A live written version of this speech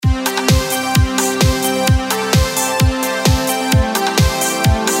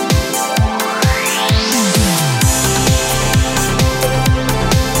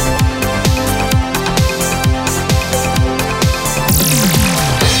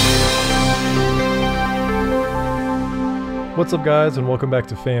What's up, guys, and welcome back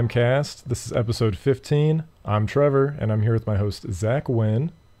to Famcast. This is episode 15. I'm Trevor, and I'm here with my host, Zach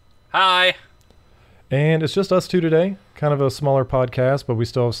Wynn. Hi. And it's just us two today. Kind of a smaller podcast, but we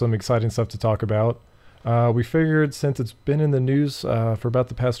still have some exciting stuff to talk about. We figured since it's been in the news for about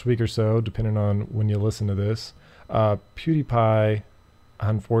the past week or so, depending on when you listen to this, PewDiePie,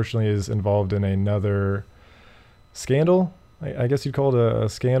 unfortunately, is involved in another scandal. I guess you'd call it a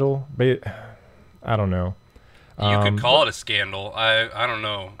scandal. I don't know. You could call it a scandal. I don't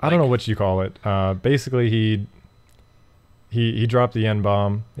know. I don't know what you call it. Basically, he dropped the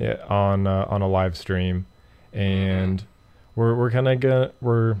N-bomb on a live stream, and we're gonna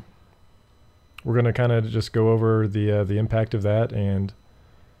kind of just go over the impact of that, and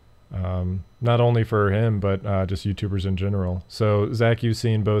not only for him but just YouTubers in general. So Zach, you've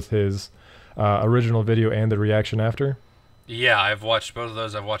seen both his original video and the reaction after? Yeah, I've watched both of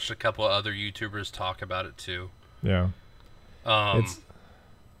those. I've watched a couple of other YouTubers talk about it too. Yeah.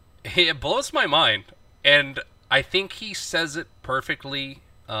 It blows my mind, and I think he says it perfectly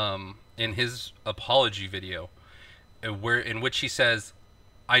in his apology video, in which he says,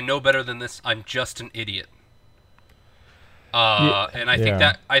 "I know better than this. I'm just an idiot." And I think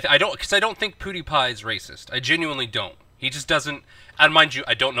that I don't think PewDiePie is racist. I genuinely don't. He just doesn't. And mind you,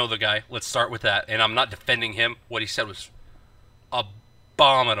 I don't know the guy. Let's start with that. And I'm not defending him. What he said was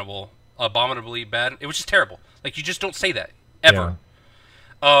abominably bad. It was just terrible. Like, you just don't say that ever.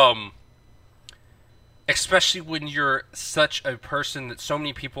 Yeah. Especially when you're such a person that so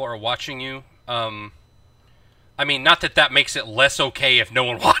many people are watching you. I mean, not that makes it less okay if no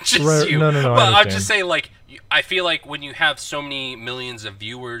one watches you. No. But I'm just saying, like, I feel like when you have so many millions of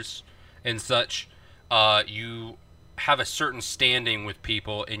viewers and such, you have a certain standing with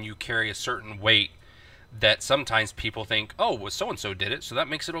people and you carry a certain weight that sometimes people think, oh, well, so-and-so did it, so that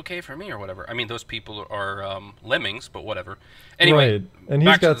makes it okay for me or whatever. I mean, those people are lemmings, but whatever. Anyway, right. And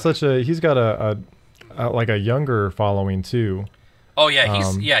he's got a younger following too. Oh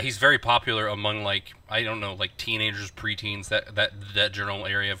yeah, he's very popular among, like, I don't know, like teenagers, preteens, that general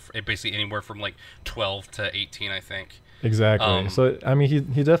area, basically anywhere from like 12 to 18, I think. Exactly. So I mean,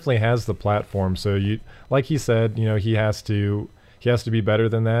 he definitely has the platform. So like he said, he has to be better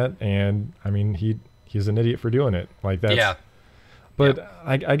than that. And I mean, he's an idiot for doing it. Like, that's. Yeah. But yeah.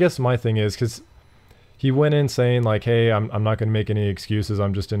 I guess my thing is, because he went in saying, like, hey, I'm not going to make any excuses.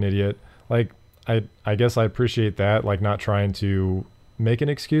 I'm just an idiot. Like, I guess I appreciate that, like, not trying to make an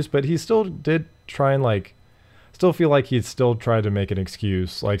excuse, but he still did try and, like, still feel like he still tried to make an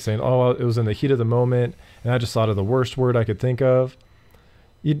excuse, like saying, oh, it was in the heat of the moment and I just thought of the worst word I could think of.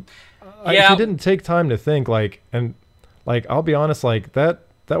 He didn't take time to think, like, and like, I'll be honest, like, that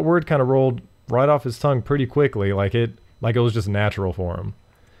word kind of rolled right off his tongue pretty quickly, like it was just natural for him.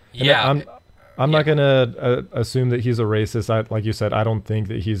 And I'm not gonna assume that he's a racist. Like you said, I don't think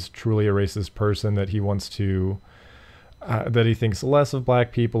that he's truly a racist person, that he wants to that he thinks less of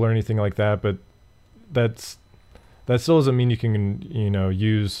black people or anything like that. But that still doesn't mean you can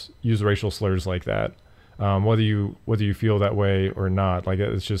use racial slurs like that, whether you feel that way or not. Like,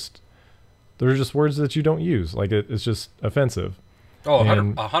 it's just, they're just words that you don't use. Like, it's just offensive. Oh,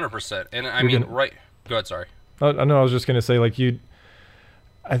 100%. And I mean, right. Go ahead, sorry. I know, I was just going to say, like,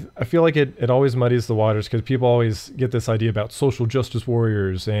 I feel like it always muddies the waters, because people always get this idea about social justice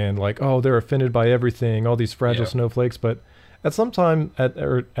warriors and, like, oh, they're offended by everything, all these fragile snowflakes. But at some point,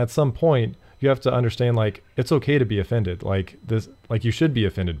 you have to understand, like, it's okay to be offended. Like, this, like, you should be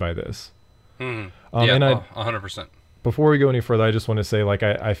offended by this. And 100%. Before we go any further, I just want to say, like,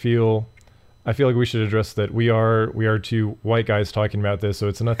 I feel like we should address that we are two white guys talking about this, so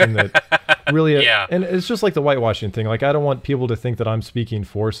it's nothing that really. And it's just like the whitewashing thing. Like, I don't want people to think that I'm speaking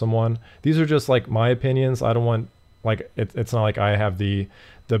for someone. These are just, like, my opinions. I don't want, like, it's not like I have the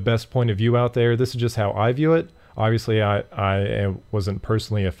best point of view out there. This is just how I view it. Obviously, I wasn't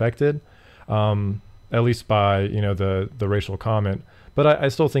personally affected, at least by the racial comment. But I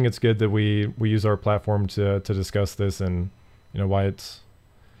still think it's good that we use our platform to discuss this, and why it's.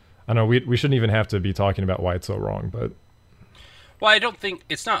 I know we shouldn't even have to be talking about why it's so wrong, but. Well, I don't think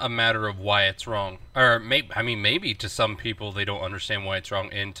it's not a matter of why it's wrong, or maybe to some people they don't understand why it's wrong,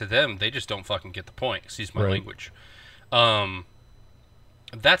 and to them they just don't fucking get the point. Excuse my language.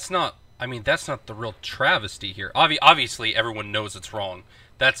 That's not the real travesty here. Obviously, everyone knows it's wrong.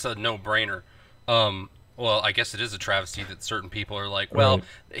 That's a no-brainer. Well, I guess it is a travesty that certain people are like, well,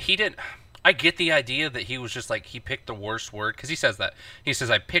 he didn't. I get the idea that he was just like, he picked the worst word, because he says that. He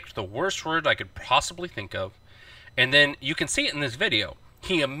says, I picked the worst word I could possibly think of. And then you can see it in this video.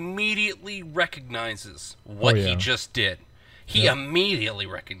 He immediately recognizes what he just did. He immediately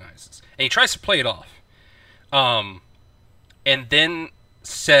recognizes. And he tries to play it off. and then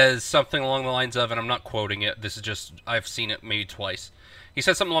says something along the lines of, and I'm not quoting it, this is just, I've seen it maybe twice. He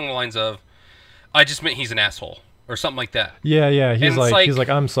said something along the lines of, I just meant he's an asshole, or something like that. Yeah. He's like,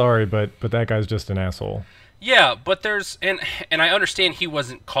 I'm sorry, but that guy's just an asshole. Yeah, but there's, and I understand he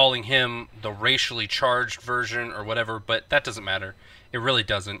wasn't calling him the racially charged version or whatever, but that doesn't matter. It really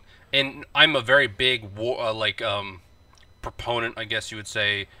doesn't. And I'm a very big proponent, I guess you would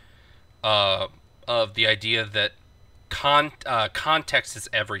say, of the idea that context is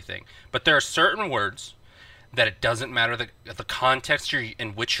everything. But there are certain words that it doesn't matter the context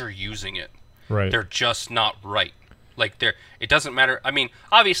in which you're using it. Right. They're just not right. Like, it doesn't matter. I mean,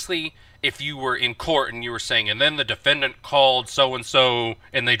 obviously, if you were in court and you were saying, and then the defendant called so-and-so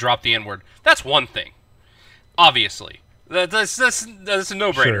and they dropped the N-word, that's one thing. Obviously. That's a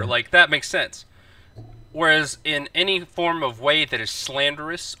no-brainer. Sure. Like, that makes sense. Whereas in any form of way that is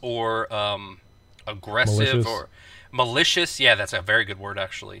slanderous or aggressive or malicious, yeah, that's a very good word,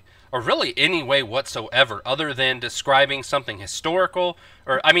 actually, or really any way whatsoever other than describing something historical,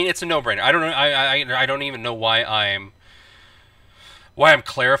 or, I mean, it's a no-brainer. I don't know. I don't even know why I'm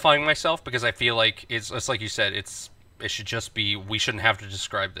clarifying myself, because I feel like it's like you said, it should just be, we shouldn't have to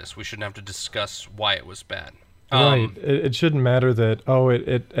describe this. We shouldn't have to discuss why it was bad. Right. It shouldn't matter that,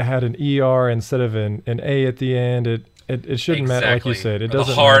 it had an ER instead of an A at the end. It shouldn't matter, like you said. It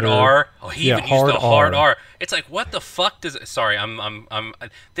doesn't matter. The hard R. Oh, he even used the hard R. It's like, what the fuck does it... Sorry,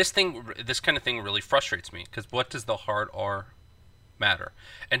 this kind of thing really frustrates me, because what does the hard R matter?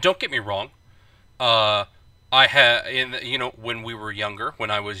 And don't get me wrong, I had, when we were younger, when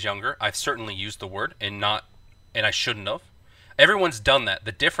I was younger, I've certainly used the word, and I shouldn't have. Everyone's done that.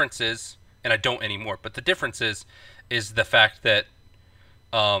 The difference is, and I don't anymore, but the difference is the fact that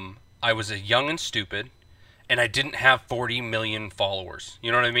I was a young and stupid, and I didn't have 40 million followers.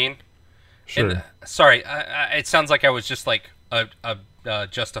 You know what I mean? Sure. And, sorry, it sounds like I was just like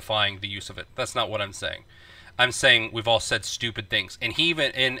justifying the use of it. That's not what I'm saying. I'm saying we've all said stupid things, and Phil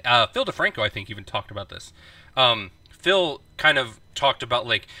DeFranco, I think, even talked about this. Phil kind of talked about,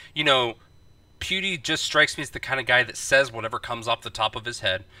 like, Pewdie just strikes me as the kind of guy that says whatever comes off the top of his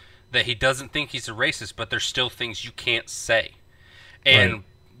head, that he doesn't think he's a racist, but there's still things you can't say. And right.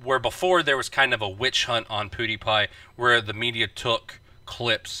 Where before there was kind of a witch hunt on PewDiePie, where the media took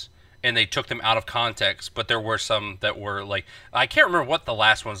clips and they took them out of context, but there were some that were like, I can't remember what the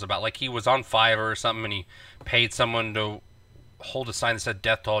last one was about. Like, he was on Fiverr or something, and he paid someone to hold a sign that said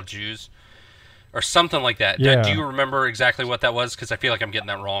 "Death to all Jews," or something like that. Yeah. Do you remember exactly what that was? Because I feel like I'm getting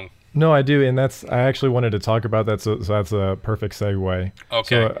that wrong. No, I do, and I actually wanted to talk about that, so that's a perfect segue.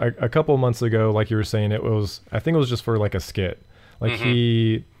 Okay. So a couple months ago, like you were saying, I think it was just for like a skit. Like,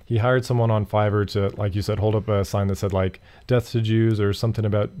 he hired someone on Fiverr to, like you said, hold up a sign that said like "Death to Jews" or something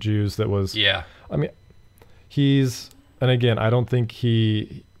about Jews. That was, yeah. I mean, and again, I don't think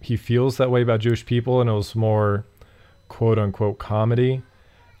he feels that way about Jewish people, and it was more quote unquote comedy.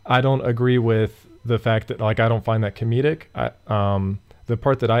 I don't agree with the fact that, like, I don't find that comedic. The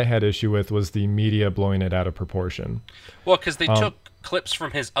part that I had issue with was the media blowing it out of proportion. Well, because they took clips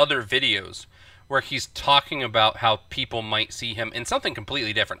from his other videos where he's talking about how people might see him in something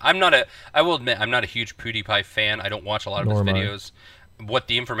completely different. I will admit, I'm not a huge PewDiePie fan. I don't watch a lot of his videos. What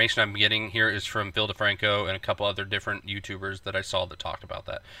the information I'm getting here is from Phil DeFranco and a couple other different YouTubers that I saw that talked about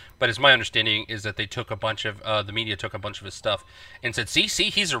that. But it's my understanding is that they took a bunch of, the media took a bunch of his stuff and said, see,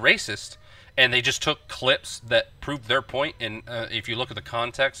 he's a racist. And they just took clips that proved their point. And if you look at the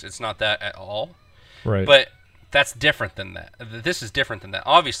context, it's not that at all. Right. But that's different than that. This is different than that.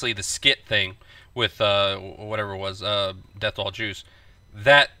 Obviously, the skit thing with whatever it was, Death to All Jews,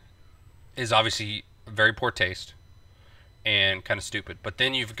 that is obviously very poor taste and kind of stupid. But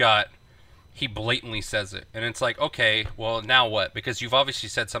then you've got, he blatantly says it. And it's like, okay, well, now what? Because you've obviously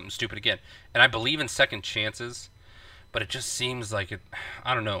said something stupid again. And I believe in second chances, but it just seems like it,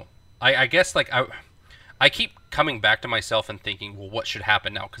 I don't know. I guess, like, I keep coming back to myself and thinking, well, what should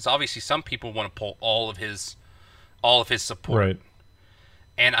happen now? Because obviously some people want to pull all of his support. Right.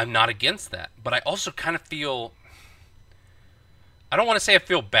 And I'm not against that. But I also kind of feel, I don't want to say I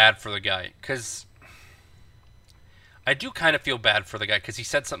feel bad for the guy, because I do kind of feel bad for the guy, because he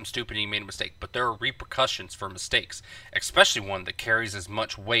said something stupid and he made a mistake. But there are repercussions for mistakes, especially one that carries as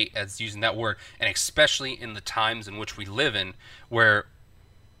much weight as using that word, and especially in the times in which we live in, where,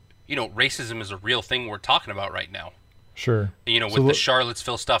 racism is a real thing we're talking about right now. Sure. With the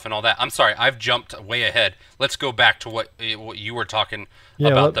Charlottesville stuff and all that. I'm sorry, I've jumped way ahead. Let's go back to what you were talking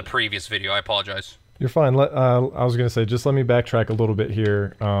about the previous video. I apologize. You're fine. I was going to say, just let me backtrack a little bit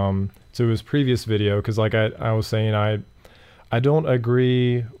here to his previous video, because like I was saying, I don't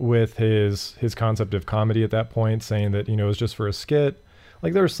agree with his concept of comedy at that point, saying that, it was just for a skit.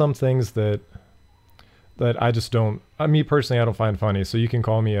 Like, there are some things that I just don't, me personally, I don't find funny. So you can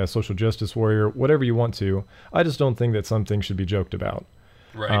call me a social justice warrior, whatever you want to. I just don't think that something should be joked about.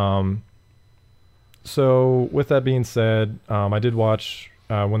 Right. So with that being said, I did watch,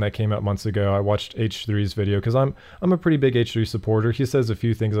 when that came out months ago, I watched H3's video because I'm a pretty big H3 supporter. He says a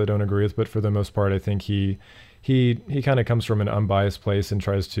few things I don't agree with, but for the most part, I think he kind of comes from an unbiased place and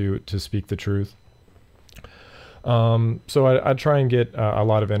tries to speak the truth. So I try and get a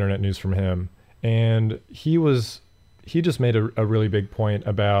lot of internet news from him. And he just made a really big point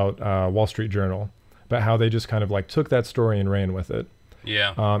about Wall Street Journal, about how they just kind of like took that story and ran with it.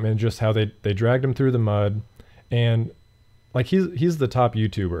 Yeah. And just how they dragged him through the mud. And like he's the top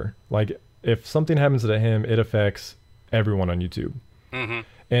YouTuber. Like if something happens to him, it affects everyone on YouTube. Mm-hmm.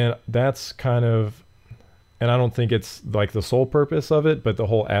 And that's kind of, and I don't think it's like the sole purpose of it, but the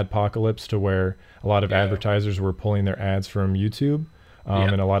whole adpocalypse to where a lot of advertisers were pulling their ads from YouTube.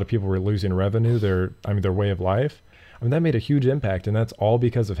 And a lot of people were losing revenue, their way of life. I mean, that made a huge impact, and that's all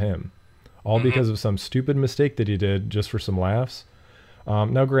because of him. All because of some stupid mistake that he did just for some laughs.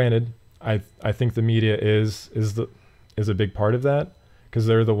 Now, granted, I think the media is a big part of that, because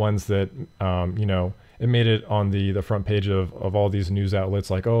they're the ones that, it made it on the front page of all these news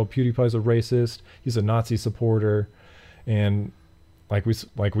outlets, like, oh, PewDiePie's a racist, he's a Nazi supporter. And like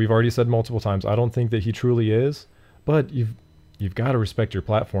we've already said multiple times, I don't think that he truly is, but you've got to respect your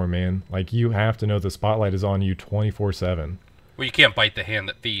platform, man. Like, you have to know the spotlight is on you 24/7. Well, you can't bite the hand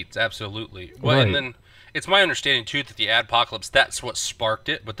that feeds. Absolutely. Well, right. And then it's my understanding too that the adpocalypse, that's what sparked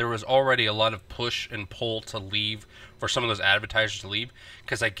it. But there was already a lot of push and pull to leave, for some of those advertisers to leave,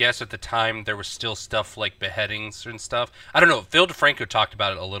 because I guess at the time there was still stuff like beheadings and stuff. I don't know. Phil DeFranco talked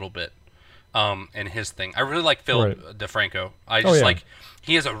about it a little bit, in his thing. I really like Phil DeFranco. I just like,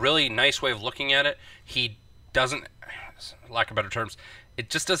 he has a really nice way of looking at it. He doesn't, lack of better terms,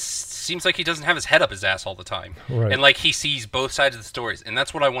 it just seems like he doesn't have his head up his ass all the time. Right. And like, he sees both sides of the stories, and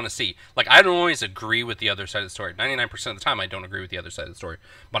that's what I want to see. Like, I don't always agree with the other side of the story. 99% of the time I don't agree with the other side of the story,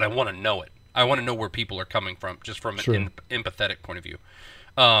 but I want to know it. I want to know where people are coming from, just from an empathetic point of view.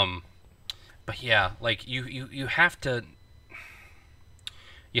 But yeah, like, you have to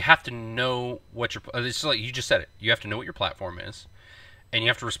know what your, it's like you just said it, you have to know what your platform is, and you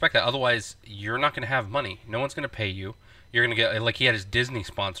have to respect that. Otherwise, you're not going to have money. No one's going to pay you. You're going to get, like, he had his Disney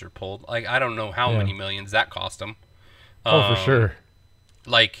sponsor pulled. Like, I don't know how many millions that cost him. For sure.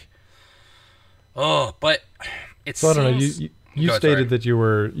 Like, but it so seems... I don't know. You stated that you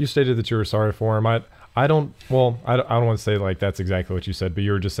were sorry for him. I don't want to say like that's exactly what you said, but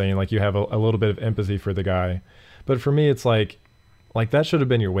you were just saying like you have a little bit of empathy for the guy. But for me, it's like that should have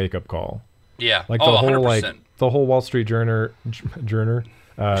been your wake up call. Yeah. Like the whole 100%. The whole Wall Street Journal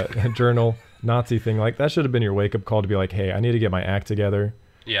Nazi thing, like that should have been your wake up call to be like, hey, I need to get my act together.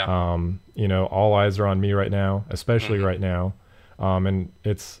 Yeah. All eyes are on me right now, especially right now. And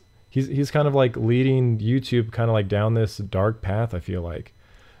he's kind of like leading YouTube kind of like down this dark path, I feel like.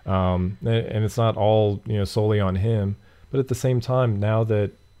 And it's not all, solely on him, but at the same time, now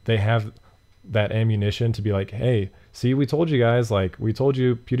that they have that ammunition to be like, hey, see, we told you guys, like we told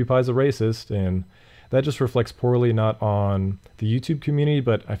you PewDiePie's a racist, and that just reflects poorly not on the YouTube community,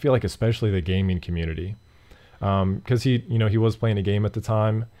 but I feel like especially the gaming community. Because he was playing a game at the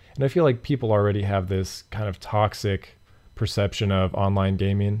time, and I feel like people already have this kind of toxic perception of online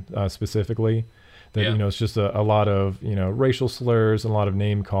gaming, specifically, that it's just a lot of racial slurs and a lot of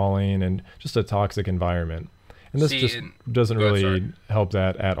name calling and just a toxic environment, and this doesn't really help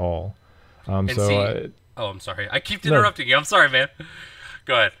that at all. I'm sorry, I keep interrupting you. I'm sorry, man.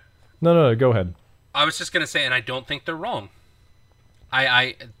 Go ahead. No, go ahead. I was just gonna say, and I don't think they're wrong.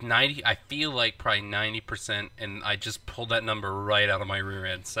 I feel like probably 90%, and I just pulled that number right out of my rear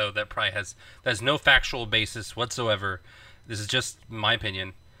end, so that probably has no factual basis whatsoever. This is just my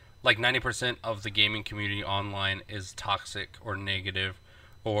opinion. Like 90% of the gaming community online is toxic or negative,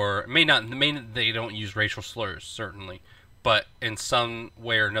 or they don't use racial slurs, certainly, but in some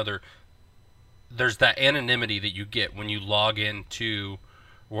way or another, there's that anonymity that you get when you log into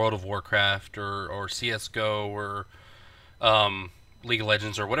World of Warcraft or CSGO or League of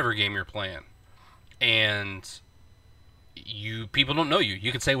Legends or whatever game you're playing, and people don't know you.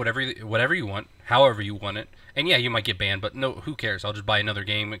 You can say whatever you want, however you want it, and yeah, you might get banned, but no, who cares? I'll just buy another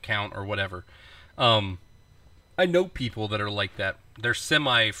game account or whatever. I know people that are like that. They're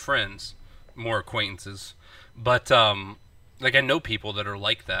semi-friends, more acquaintances, but like I know people that are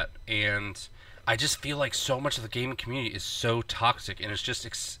like that, and I just feel like so much of the gaming community is so toxic, and it's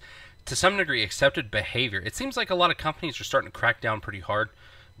just to some degree, accepted behavior. It seems like a lot of companies are starting to crack down pretty hard.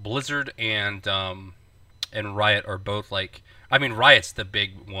 Blizzard and Riot are both like, I mean, Riot's the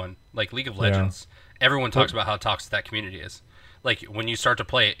big one. Like League of Legends, everyone talks about how toxic that community is. Like when you start to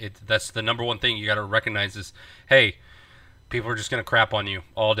play it, that's the number one thing you got to recognize is, hey, people are just going to crap on you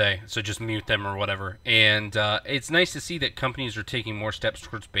all day, so just mute them or whatever. And it's nice to see that companies are taking more steps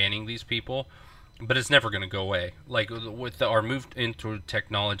towards banning these people, but it's never going to go away. Like with our move into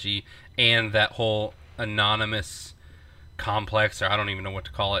technology and that whole anonymous complex, or I don't even know what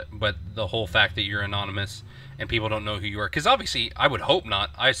to call it, but the whole fact that you're anonymous and people don't know who you are. Because obviously, I would hope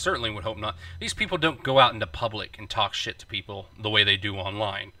not. I certainly would hope not. These people don't go out into public and talk shit to people the way they do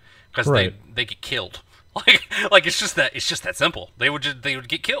online, because they get killed. Like it's just that simple. They would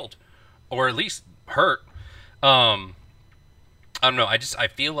get killed, or at least hurt. I don't know. I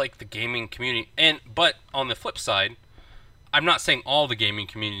feel like the gaming community, but on the flip side, I'm not saying all the gaming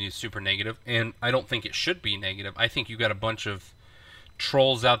community is super negative, and I don't think it should be negative. I think you got a bunch of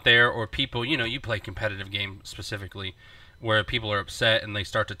trolls out there, or people, you play competitive game specifically, where people are upset and they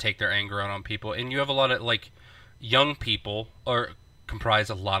start to take their anger out on people, and you have a lot of like young people comprise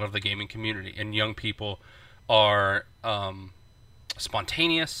a lot of the gaming community, and young people are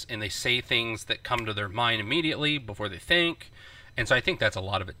spontaneous, and they say things that come to their mind immediately before they think, and so I think that's a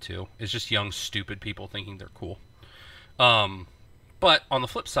lot of it too. It's just young stupid people thinking they're cool. But on the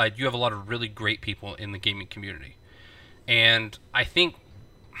flip side, you have a lot of really great people in the gaming community. And I think,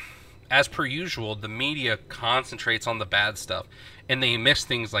 as per usual, the media concentrates on the bad stuff, and they miss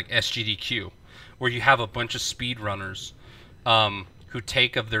things like SGDQ, where you have a bunch of speedrunners who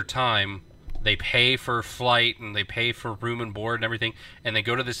take of their time, they pay for flight, and they pay for room and board and everything, and they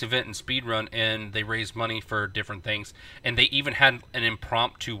go to this event and speedrun, and they raise money for different things. And they even had an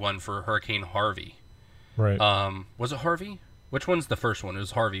impromptu one for Hurricane Harvey. Right. Was it Harvey? Which one's the first one? It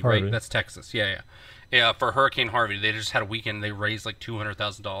was Harvey, right? That's Texas. Yeah. For Hurricane Harvey, they just had a weekend. They raised like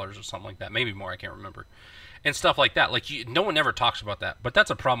 $200,000 or something like that, maybe more. I can't remember, and stuff like that. Like no one ever talks about that, but that's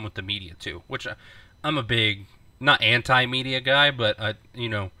a problem with the media too. Which I'm a big, not anti-media guy, but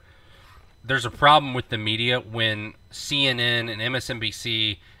there's a problem with the media when CNN and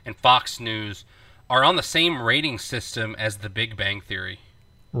MSNBC and Fox News are on the same rating system as The Big Bang Theory.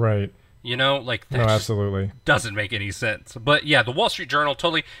 Right. That absolutely doesn't make any sense. But yeah, the Wall Street Journal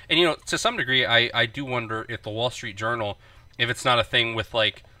totally, and to some degree, I do wonder if the Wall Street Journal, if it's not a thing with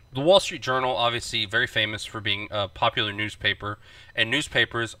like, the Wall Street Journal, obviously very famous for being a popular newspaper, and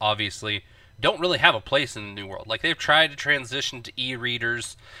newspapers obviously don't really have a place in the new world. Like they've tried to transition to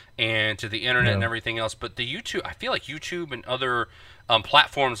e-readers and to the internet and everything else, but I feel like YouTube and other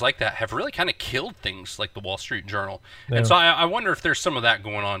platforms like that have really kind of killed things like the Wall Street Journal. Yeah. And so I wonder if there's some of that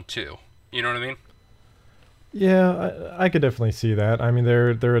going on too. You know what I mean? Yeah, I could definitely see that. I mean,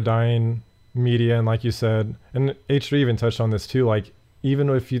 they're a dying media, and like you said, and H3 even touched on this too. Like, even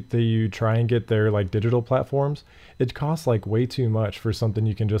if you try and get their like digital platforms, it costs like way too much for something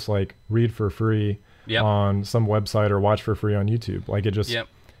you can just like read for free on some website or watch for free on YouTube. Like it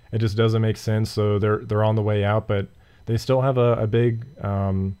just doesn't make sense. So they're on the way out, but they still have a big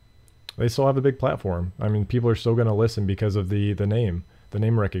platform. I mean, people are still going to listen because of the name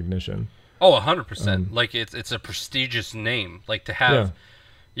recognition. Oh, 100%. Like it's a prestigious name. Like to have,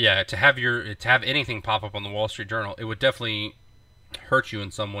 to have anything pop up on the Wall Street Journal, it would definitely hurt you in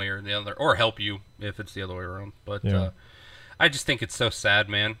some way or the other, or help you if it's the other way around. But I just think it's so sad,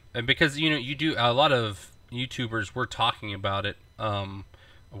 man. And because you do a lot of YouTubers were talking about it,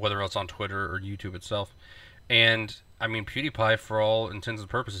 whether it's on Twitter or YouTube itself, and I mean PewDiePie, for all intents and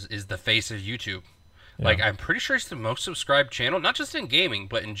purposes, is the face of YouTube. Like, I'm pretty sure it's the most subscribed channel, not just in gaming,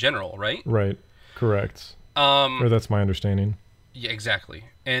 but in general, right? Right. Correct. Or that's my understanding. Yeah, exactly.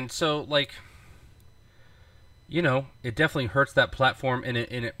 And so, like, it definitely hurts that platform, and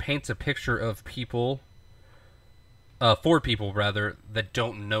it paints a picture of people, for people, rather, that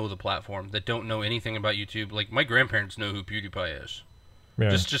don't know the platform, that don't know anything about YouTube. Like, my grandparents know who PewDiePie is. Yeah.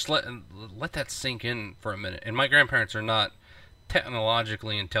 Just let that sink in for a minute. And my grandparents are not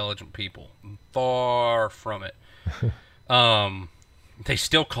technologically intelligent people, far from it. They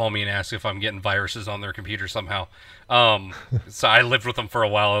still call me and ask if I'm getting viruses on their computer somehow. So I lived with them for a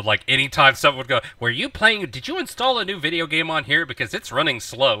while, and like anytime someone would go, did you install a new video game on here because it's running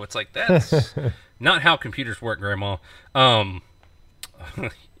slow? It's like, that's not how computers work, Grandma.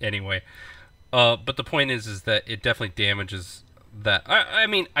 Anyway, but the point is that it definitely damages that. I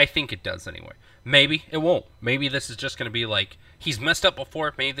mean, I think it does anyway. Maybe it won't. Maybe this is just going to be like, he's messed up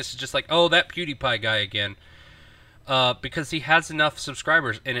before. Maybe this is just like, oh, that PewDiePie guy again. Because he has enough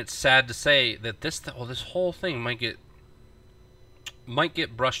subscribers, and it's sad to say that this whole thing might get might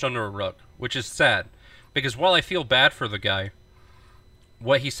get brushed under a rug, which is sad. Because while I feel bad for the guy,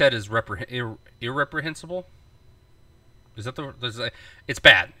 what he said is irreprehensible. Is that the? It's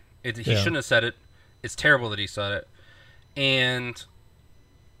bad. He shouldn't have said it. It's terrible that he said it. And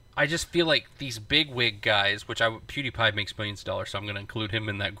I just feel like these big wig guys, which PewDiePie makes millions of dollars, so I'm going to include him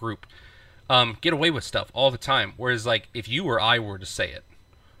in that group, get away with stuff all the time. Whereas, like, if you or I were to say it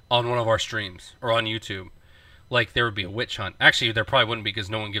on one of our streams or on YouTube, like, there would be a witch hunt. Actually, there probably wouldn't be because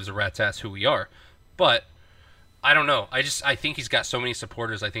no one gives a rat's ass who we are. But I don't know. I think he's got so many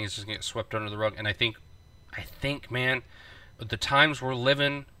supporters. I think he's just going to get swept under the rug. And I think, man, the times we're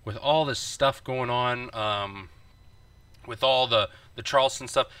living with all this stuff going on, with all the Charleston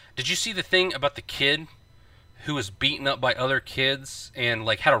stuff. Did you see the thing about the kid who was beaten up by other kids and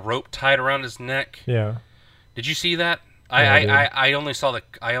like had a rope tied around his neck? Yeah. Did you see that? I only saw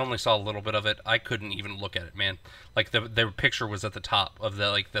a little bit of it. I couldn't even look at it, man. Like the picture was at the top of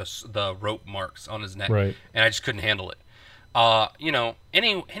the rope marks on his neck, right? And I just couldn't handle it. You know,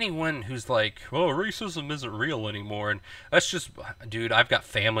 anyone who's like, "Oh, racism isn't real anymore," and that's just, dude, I've got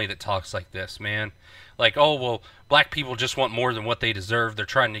family that talks like this, man. Like, oh, well, black people just want more than what they deserve. They're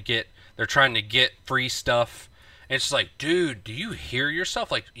trying to get free stuff. And it's like, dude, do you hear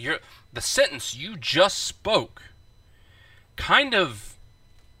yourself? Like, the sentence you just spoke kind of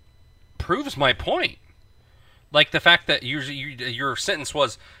proves my point. Like the fact that your sentence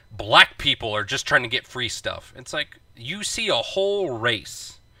was black people are just trying to get free stuff. It's like you see a whole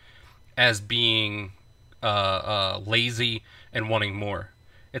race as being lazy and wanting more.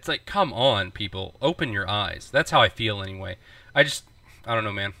 It's like, come on, people, open your eyes. That's how I feel anyway. I don't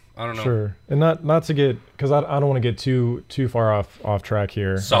know, man. I don't know. Sure, and not to get, because I don't want to get too far off track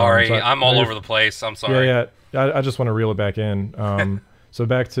here. Sorry, so I'm all over the place. I'm sorry. Yeah. I just want to reel it back in. So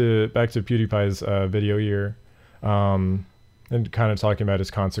back to PewDiePie's video here, and kind of talking about his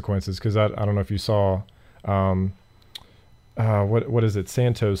consequences, because I don't know if you saw, what is it,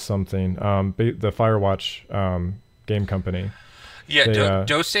 Santos something, the Firewatch game company. Yeah,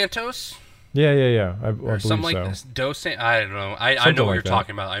 Dos Santos. Yeah. I believe something like so. this. I don't know. I know what you're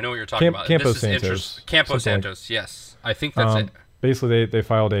talking about. I know what you're talking about. Campo Santos. Campo Santos. Yes, I think that's it. Basically, they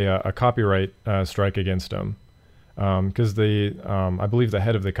filed a copyright strike against him, because I believe the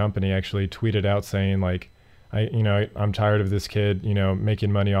head of the company actually tweeted out saying, like, I'm tired of this kid,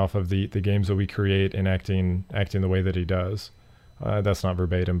 making money off of the games that we create and acting the way that he does. That's not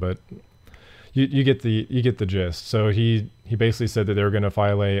verbatim, but you get the gist. So he basically said that they were going to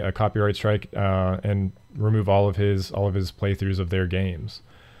file a copyright strike and remove all of his playthroughs of their games.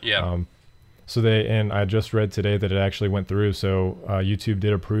 Yeah. And I just read today that it actually went through. So YouTube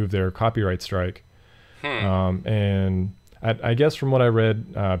did approve their copyright strike. And I guess from what I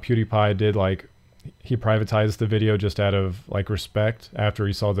read, PewDiePie did, like, he privatized the video just out of, like, respect after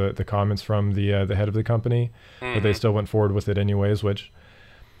he saw the comments from the head of the company, but they still went forward with it anyways, which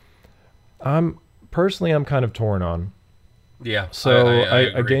I'm kind of torn on. Yeah. So I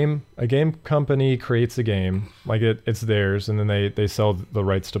a game company creates a game, like it's theirs, and then they sell the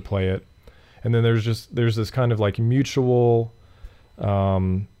rights to play it, and then there's this kind of like mutual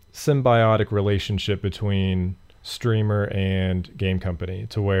symbiotic relationship between streamer and game company,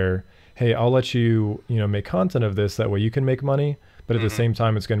 to where, hey, I'll let you make content of this, that way you can make money, but at the same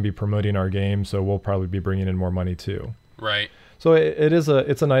time it's going to be promoting our game, so we'll probably be bringing in more money too. Right. So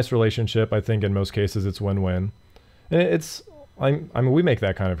it's a nice relationship. I think in most cases it's win-win. And I mean we make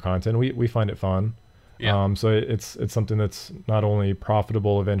that kind of content. We find it fun. Yeah. So it's something that's not only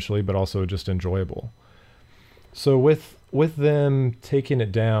profitable eventually, but also just enjoyable. So with them taking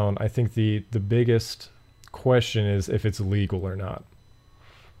it down, I think the biggest question is if it's legal or not.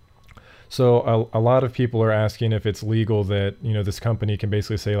 So a lot of people are asking if it's legal that, this company can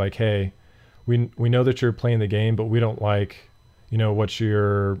basically say, like, hey, we know that you're playing the game, but we don't like, what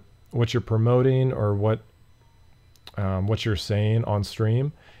you're promoting or what you're saying on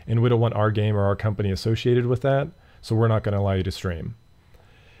stream, and we don't want our game or our company associated with that, so we're not going to allow you to stream.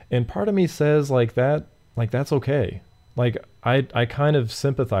 And part of me says, like, that's okay. Like, I kind of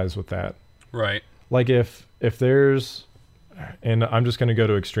sympathize with that. Right. Like, if there's, and I'm just going to go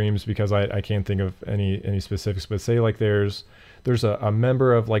to extremes because I can't think of any specifics, but say, like, there's a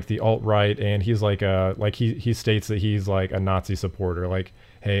member of, like, the alt-right, and he's like he states that he's like a Nazi supporter. Like,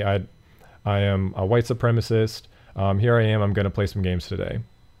 hey, I am a white supremacist. Here I am. I'm going to play some games today.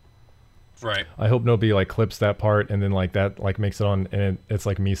 Right. I hope nobody, like, clips that part and then, like, that, like, makes it on, and it's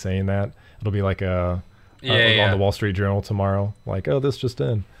like me saying that. It'll be like on the Wall Street Journal tomorrow. Like, oh, this just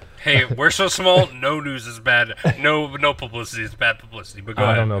in. Hey, we're so small. No news is bad. No publicity is bad publicity. But go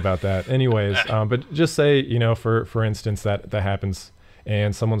ahead. I don't know about that. Anyways, but just say, for instance, that happens,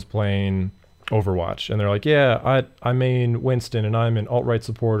 and someone's playing Overwatch, and they're like, yeah, I main Winston, and I'm an alt-right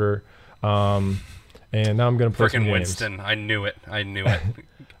supporter, and now I'm gonna play some games. Winston, I knew it.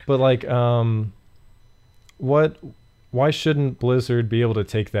 But like, why shouldn't Blizzard be able to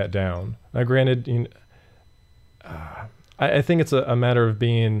take that down? Now, granted, I think it's a matter of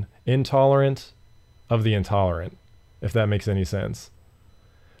being intolerant of the intolerant, if that makes any sense.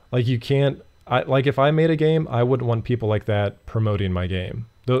 Like, you can't, like, if I made a game, I wouldn't want people like that promoting my game.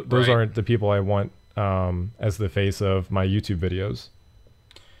 Those aren't the people I want as the face of my YouTube videos.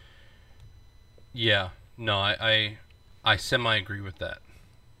 Yeah, no, I semi-agree with that.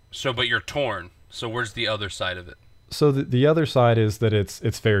 So, but you're torn. So where's the other side of it? So the other side is that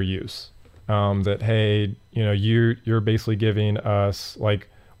it's fair use. That, hey, you're basically giving us, like,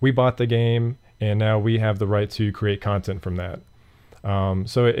 we bought the game and now we have the right to create content from that.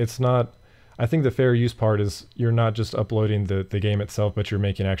 So it's not, I think the fair use part is you're not just uploading the game itself, but you're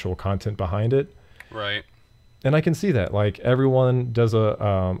making actual content behind it. Right. And I can see that. Like, everyone does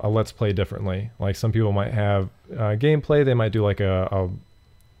a let's play differently. Like, some people might have gameplay, they might do like or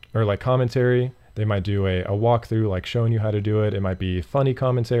like commentary. They might do a walkthrough, like showing you how to do it. It might be funny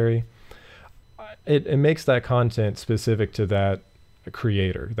commentary. It makes that content specific to that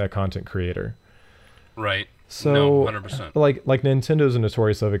creator, that content creator. Right. So, no, 100%. Like Nintendo's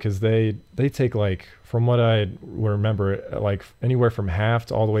notorious of it because they take, like, from what I remember, like anywhere from half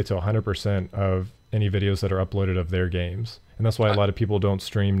to all the way to 100% of any videos that are uploaded of their games. And that's why a lot of people don't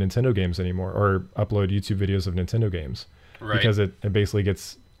stream Nintendo games anymore or upload YouTube videos of Nintendo games. Right. Because it basically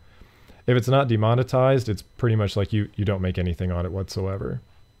gets, if it's not demonetized, it's pretty much like you don't make anything on it whatsoever.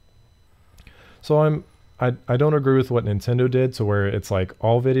 So I don't agree with what Nintendo did, to where it's like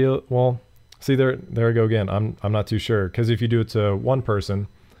all video. Well, see, there I go again. I'm not too sure, because if you do it to one person,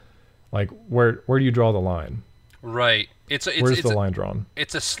 like, where do you draw the line? Right. Where's the line drawn?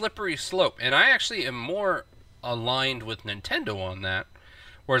 It's a slippery slope, and I actually am more aligned with Nintendo on that.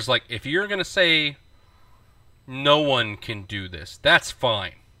 Whereas, like, if you're gonna say no one can do this, that's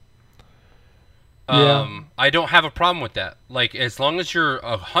fine. Yeah. I don't have a problem with that. Like, as long as you're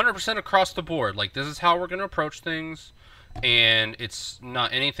 100% across the board, like, this is how we're going to approach things, and it's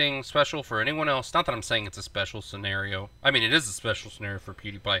not anything special for anyone else. Not that I'm saying it's a special scenario. I mean, it is a special scenario for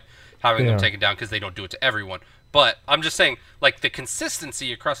PewDiePie, having them taken down, because they don't do it to everyone. But I'm just saying, like, the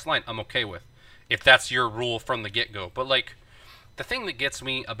consistency across the line, I'm okay with, if that's your rule from the get-go. But, like, the thing that gets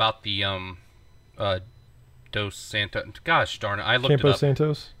me about the Dos Santos. Gosh darn it! I looked Campo it up.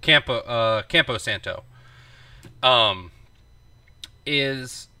 Santos? Campo Santo.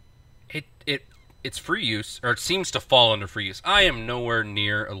 Is it's free use, or it seems to fall under free use. I am nowhere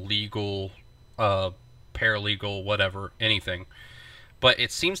near a legal, paralegal, whatever, anything, but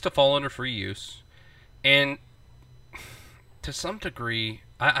it seems to fall under free use, and to some degree,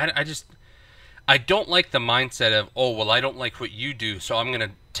 I don't like the mindset of, oh, well, I don't like what you do, so I'm going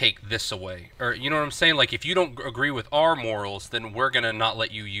to take this away. Or, you know what I'm saying? Like, if you don't agree with our morals, then we're going to not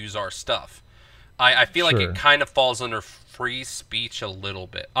let you use our stuff. I feel like it kind of falls under free speech a little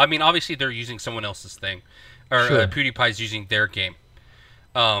bit. I mean, obviously, they're using someone else's thing. Or PewDiePie's using their game.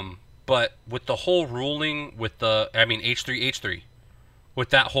 But with the whole ruling with H3H3, with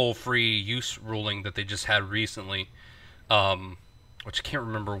that whole free use ruling that they just had recently, which I can't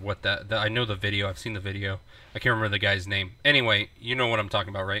remember what that I know the video. I've seen the video. I can't remember the guy's name. Anyway, you know what I'm talking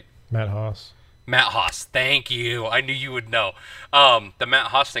about, right? Matt Haas. Matt Haas. Thank you. I knew you would know. The Matt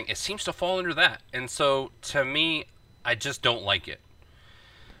Haas thing, it seems to fall under that. And so, to me, I just don't like it.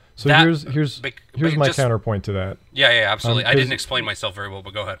 So here's my counterpoint to that. Yeah, absolutely. I didn't explain myself very well,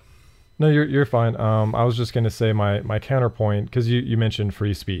 but go ahead. No, you're fine. I was just going to say my counterpoint, because you mentioned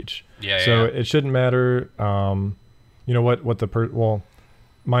free speech. So it shouldn't matter.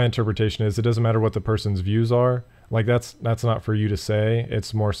 My interpretation is, it doesn't matter what the person's views are. Like, that's not for you to say.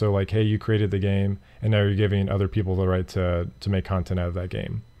 It's more so like, hey, you created the game, and now you're giving other people the right to make content out of that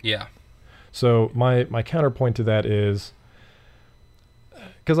game. Yeah. So my counterpoint to that is,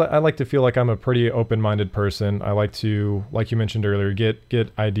 because I like to feel like I'm a pretty open-minded person. I like to, like you mentioned earlier,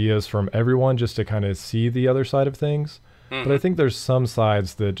 get ideas from everyone, just to kind of see the other side of things. Mm-hmm. But I think there's some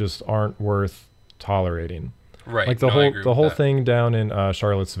sides that just aren't worth tolerating. Right. Like the whole thing down in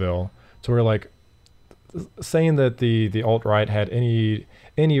Charlottesville, to where, like, saying that the alt-right had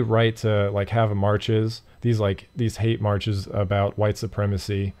any right to, like, have marches, these hate marches about white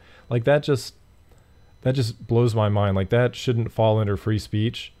supremacy, like, that just blows my mind. Like, that shouldn't fall under free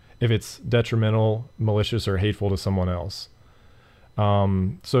speech if it's detrimental, malicious, or hateful to someone else.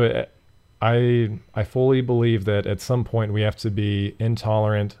 So I fully believe that at some point we have to be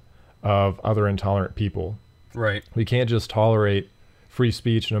intolerant of other intolerant people. Right. We can't just tolerate free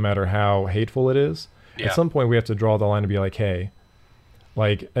speech no matter how hateful it is. Yeah. At some point we have to draw the line and be like, hey,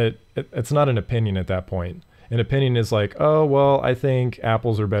 like it's not an opinion at that point. An opinion is like, oh, well, I think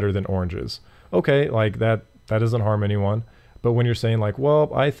apples are better than oranges. Okay, like that doesn't harm anyone. But when you're saying like,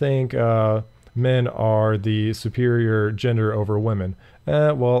 well, I think men are the superior gender over women,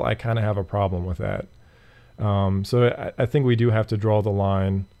 well, I kind of have a problem with that. So I think we do have to draw the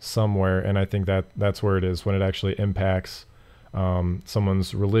line somewhere, and I think that's where it is when it actually impacts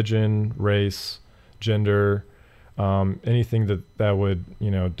someone's religion, race, gender, anything that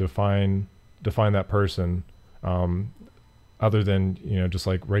would define that person, other than just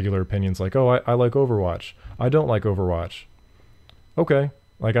like regular opinions like, oh, I like Overwatch, I don't like Overwatch. Okay,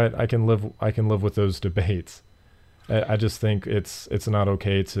 like I can live with those debates. I just think it's not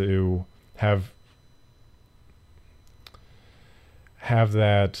okay to have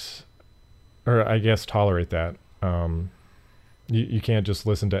that, or I guess tolerate that. You can't just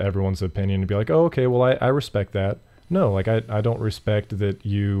listen to everyone's opinion and be like, oh, okay, well, I respect that. No, like I don't respect that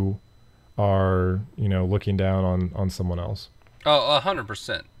you are, looking down on someone else. Oh,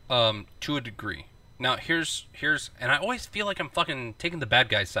 100%. To a degree. Now, here's, and I always feel like I'm fucking taking the bad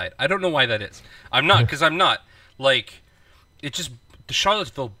guy's side. I don't know why that is. I'm not, because I'm not. Like, it just, the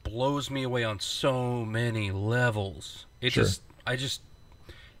Charlottesville blows me away on so many levels. It Sure.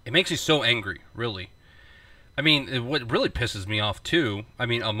 it makes me so angry, really. I mean, what really pisses me off, too, I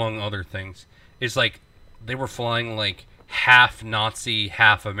mean, among other things, is, like, they were flying, like, half Nazi,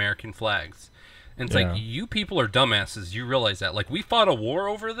 half American flags. And it's like, you people are dumbasses. You realize that. Like, we fought a war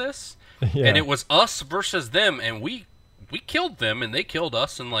over this, and it was us versus them, and we killed them, and they killed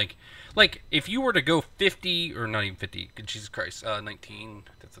us, and, like, if you were to go 50, or not even 50, Jesus Christ, 19,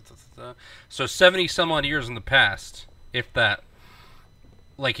 so 70 some odd years in the past, if that,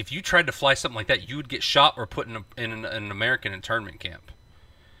 like, if you tried to fly something like that, you would get shot or put in an American internment camp.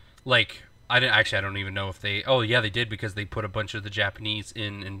 Like, I don't even know if they, oh yeah, they did, because they put a bunch of the Japanese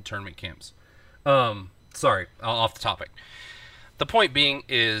in internment camps. Sorry, off the topic. The point being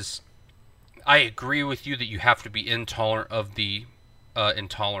is, I agree with you that you have to be intolerant of the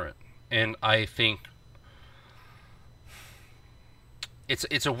intolerant. And I think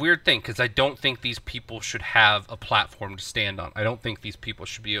it's a weird thing, because I don't think these people should have a platform to stand on. I don't think these people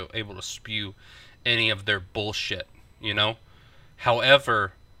should be able to spew any of their bullshit,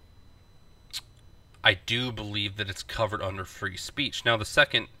 However, I do believe that it's covered under free speech. Now,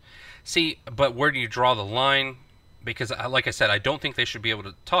 but where do you draw the line? Because, like I said, I don't think they should be able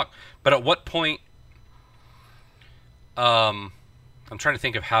to talk. But at what point... I'm trying to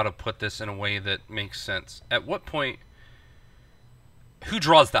think of how to put this in a way that makes sense. At what point... Who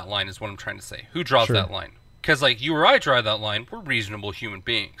draws that line is what I'm trying to say. Who draws that line? Because, like, you or I draw that line, we're reasonable human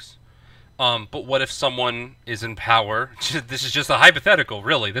beings. But what if someone is in power? This is just a hypothetical,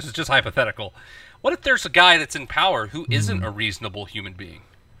 really. This is just hypothetical. What if there's a guy that's in power who isn't a reasonable human being?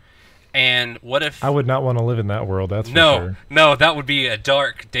 And what if... I would not want to live in that world, that's for sure. No, that would be a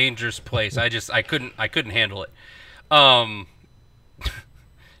dark, dangerous place. I couldn't handle it.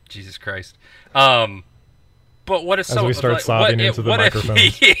 Jesus Christ. But what if As we start sobbing into the microphone?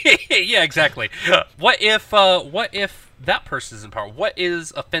 Yeah, exactly. What if that person's in power? What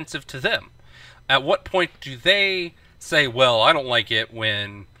is offensive to them? At what point do they say, well, I don't like it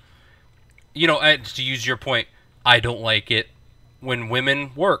when... to use your point, I don't like it when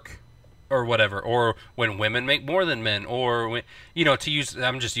women work, or whatever, or when women make more than men, or when,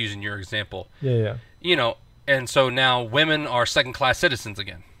 I'm just using your example. Yeah. And so now women are second-class citizens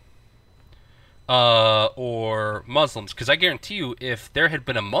again. Or Muslims, because I guarantee you, if there had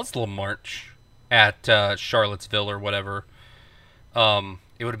been a Muslim march at Charlottesville or whatever,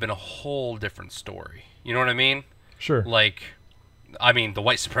 it would have been a whole different story. You know what I mean? Sure. Like, I mean, the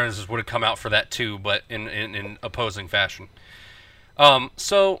white supremacists would have come out for that too, but in opposing fashion.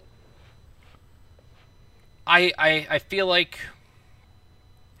 So I feel like,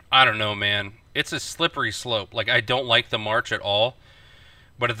 I don't know, man. It's a slippery slope. Like, I don't like the march at all,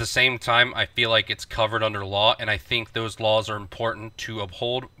 but at the same time, I feel like it's covered under law, and I think those laws are important to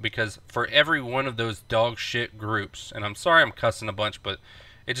uphold, because for every one of those dog shit groups, and I'm sorry I'm cussing a bunch, but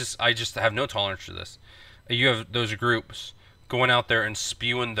I just have no tolerance for this. You have those groups going out there and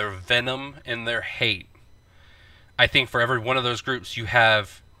spewing their venom and their hate. I think for every one of those groups, you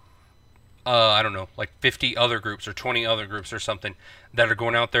have, I don't know, like 50 other groups or 20 other groups or something that are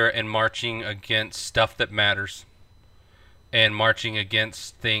going out there and marching against stuff that matters. and marching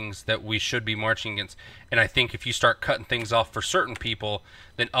against things that we should be marching against. And I think if you start cutting things off for certain people,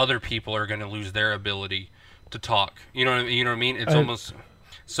 then other people are going to lose their ability to talk. You know what I mean? You know what I mean? It's almost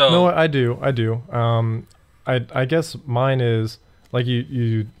so. No, I do. I guess mine is like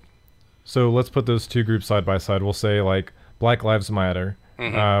you. So let's put those two groups side by side. We'll say like Black Lives Matter.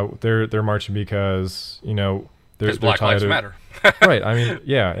 Mm-hmm. They're marching because they're Black Lives Matter. Right. I mean,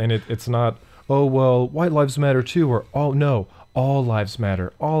 yeah, and it's not. Oh well, white lives matter too, or all lives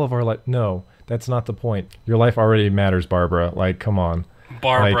matter. All of our life. No, that's not the point. Your life already matters, Barbara. Like, come on,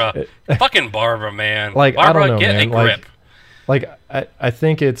 Barbara, fucking Barbara, man. Like, Barbara, I don't know, get man. a grip. Like I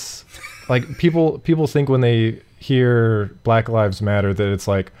think it's like people think when they hear Black Lives Matter that it's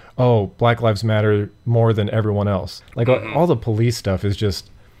like, oh, Black Lives Matter more than everyone else. Like all the police stuff is just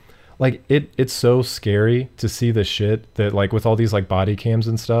like it's so scary to see the shit that like with all these like body cams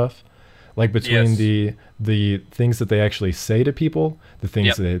and stuff. Like between the things that they actually say to people, the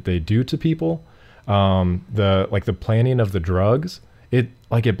things that they do to people, the planning of the drugs, it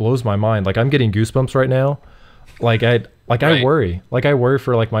blows my mind. Like I'm getting goosebumps right now. I worry. Like I worry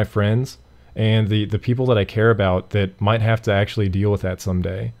for like my friends and the people that I care about that might have to actually deal with that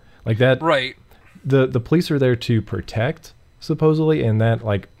someday. Like that. Right. The police are there to protect supposedly, and that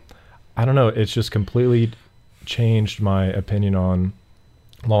like I don't know. It's just completely changed my opinion on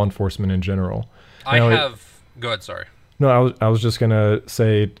law enforcement in general. Go ahead, sorry. No, I was just gonna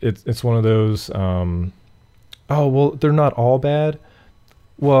say it's one of those. Oh well, they're not all bad.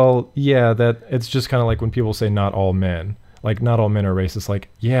 Well, yeah, that it's just kind of like when people say not all men. Like not all men are racist. Like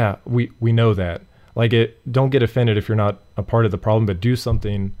yeah, we know that. Like don't get offended if you're not a part of the problem, but do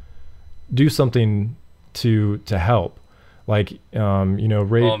something to help. Like oh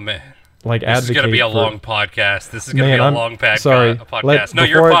man. Like this is going to be a long podcast. This is going to be a long podcast. No,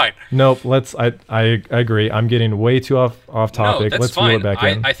 you're fine. Nope. I agree. I'm getting way too off topic. No, let's fine. reel it back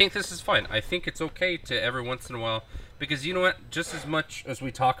in. I think this is fine. I think it's okay to every once in a while, because you know what? Just as much as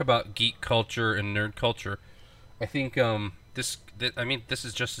we talk about geek culture and nerd culture, I think this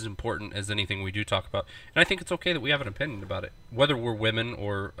is just as important as anything we do talk about. And I think it's okay that we have an opinion about it, whether we're women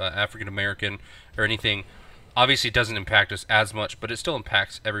or African American or anything. Obviously, it doesn't impact us as much, but it still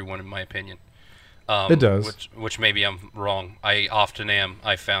impacts everyone, in my opinion. It does. Which maybe I'm wrong. I often am,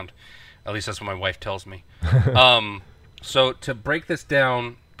 I've found. At least that's what my wife tells me. So to break this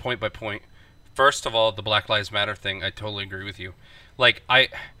down point by point, first of all, the Black Lives Matter thing, I totally agree with you. Like, I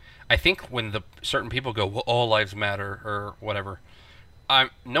think when certain people go, well, all lives matter, or whatever,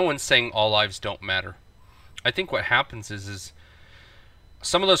 no one's saying all lives don't matter. I think what happens is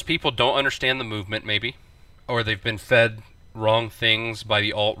some of those people don't understand the movement, maybe, or they've been fed wrong things by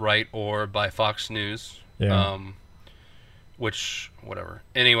the alt-right or by Fox News. Yeah. Which, whatever.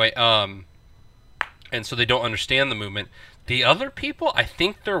 Anyway, and so they don't understand the movement. The other people, I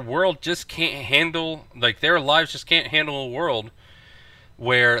think their world just can't handle, like their lives just can't handle a world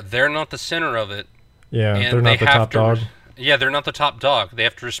where they're not the center of it. Yeah, and they're not the top dog. Yeah, they're not the top dog. They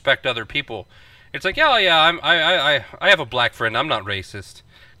have to respect other people. It's like, I have a black friend. I'm not racist,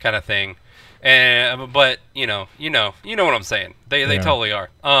 kind of thing. But you know what I'm saying. They totally are.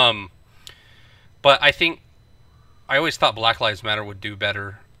 But I think I always thought Black Lives Matter would do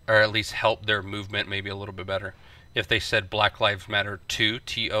better, or at least help their movement maybe a little bit better, if they said Black Lives Matter 2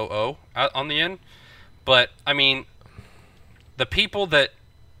 TOO on the end. But I mean, the people that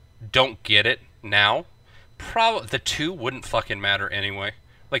don't get it now, probably the 2 wouldn't fucking matter anyway.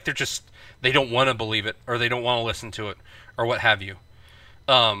 Like they don't want to believe it, or they don't want to listen to it, or what have you.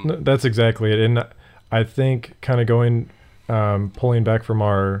 That's exactly it. And I think kind of going, pulling back from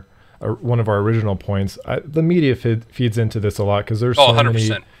one of our original points, the media feeds into this a lot, because there's so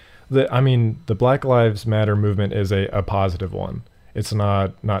 100%. many. The Black Lives Matter movement is a positive one. It's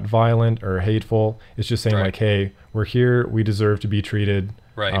not violent or hateful. It's just saying like, hey, we're here. We deserve to be treated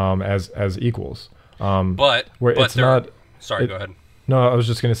as equals. But it's not. Sorry, go ahead. No, I was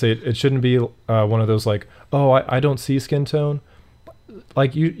just gonna say it shouldn't be one of those like, oh, I don't see skin tone.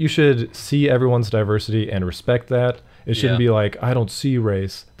 Like you should see everyone's diversity and respect that. It shouldn't be like, I don't see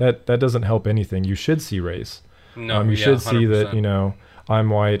race. That doesn't help anything. You should see race. No, you should see 100%. that, I'm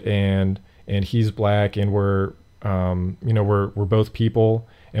white and he's black, and we're both people,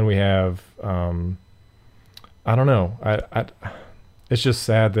 and we have I don't know. It's just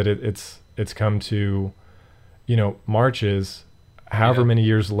sad that it's come to, marches however many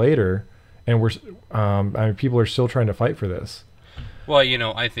years later, and people are still trying to fight for this. Well, I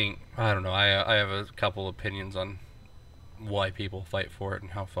don't know. I have a couple opinions on why people fight for it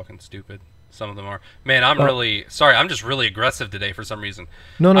and how fucking stupid some of them are. Man, I'm really sorry. I'm just really aggressive today for some reason.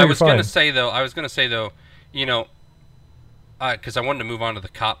 No, I you're was fine. gonna say though, because I wanted to move on to the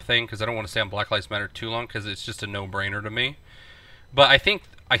cop thing, because I don't want to stay on Black Lives Matter too long, because it's just a no-brainer to me. But I think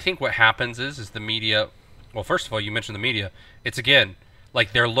what happens is the media. Well, first of all, you mentioned the media. It's again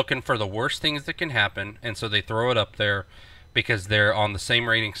like they're looking for the worst things that can happen, and so they throw it up there because they're on the same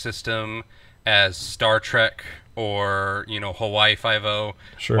rating system as Star Trek or Hawaii Five-0.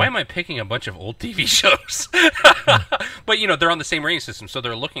 Sure. Why am I picking a bunch of old TV shows? But they're on the same rating system, so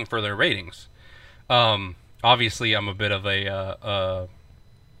they're looking for their ratings. Obviously, I'm a bit of a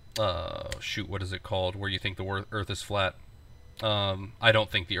shoot. What is it called? Where you think the Earth is flat? I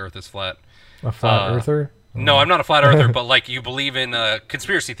don't think the Earth is flat. A flat earther? No, I'm not a flat earther, but like you believe in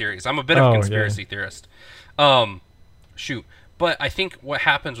conspiracy theories. I'm a bit of a conspiracy theorist. Shoot. But I think what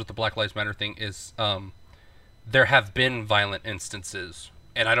happens with the Black Lives Matter thing is there have been violent instances,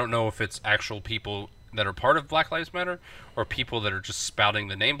 and I don't know if it's actual people that are part of Black Lives Matter or people that are just spouting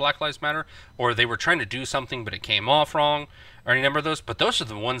the name Black Lives Matter, or they were trying to do something but it came off wrong, or any number of those. But those are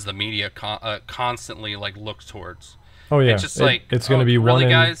the ones the media constantly like looks towards. Oh yeah, it's just like it's going to be really, one in,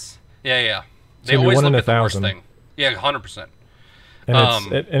 guys. Yeah. They always look at the worst 1,000. thing. Yeah, 100%.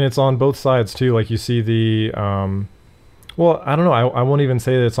 And it's on both sides too. Like you see the, well, I don't know. I won't even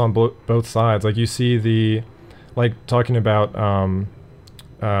say that it's on both sides. Like you see the, like talking about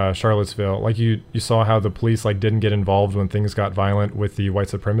Charlottesville. Like you saw how the police like didn't get involved when things got violent with the white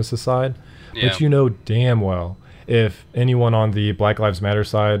supremacist side. Yeah. But you know damn well if anyone on the Black Lives Matter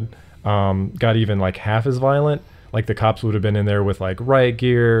side got even like half as violent, like the cops would have been in there with like riot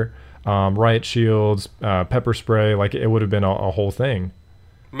gear, riot shields, pepper spray. Like it would have been a whole thing.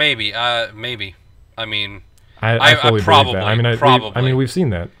 Maybe. I mean, I fully probably, believe that. I mean, we've seen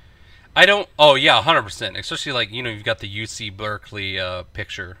that. I don't. Oh yeah, 100%. Especially like you've got the UC Berkeley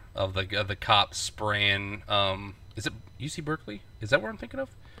picture of the cops spraying. Is it UC Berkeley? Is that what I'm thinking of?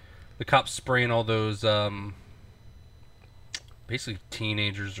 The cops spraying all those basically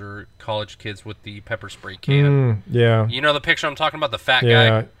teenagers or college kids with the pepper spray can. Yeah. You know the picture I'm talking about, the fat guy.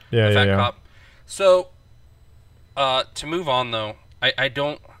 guy. Yeah. The fat yeah. cop. So, to move on though,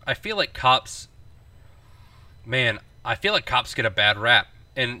 I feel like cops. Man, I feel like cops get a bad rap.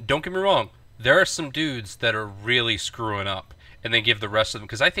 And don't get me wrong, there are some dudes that are really screwing up, and they give the rest of them,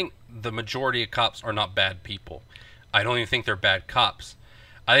 because I think the majority of cops are not bad people. I don't even think they're bad cops.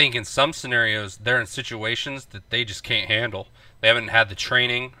 I think in some scenarios, they're in situations that they just can't handle. They haven't had the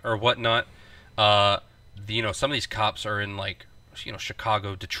training or whatnot. Some of these cops are in like,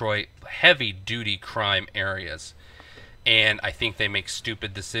 Chicago, Detroit, heavy-duty crime areas. And I think they make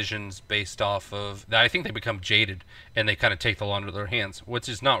stupid decisions based off of that. I think they become jaded and they kind of take the law into their hands, which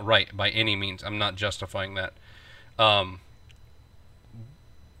is not right by any means. I'm not justifying that.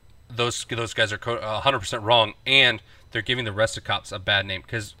 Those guys are 100% wrong, and they're giving the rest of cops a bad name.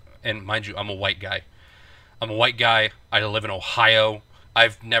 And mind you, I'm a white guy. I live in Ohio.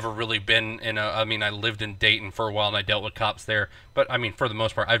 I've never really been I lived in Dayton for a while and I dealt with cops there. But I mean, for the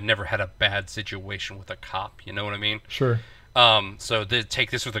most part, I've never had a bad situation with a cop. You know what I mean? Sure. So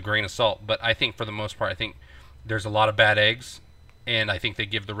take this with a grain of salt. But I think for the most part, I think there's a lot of bad eggs. And I think they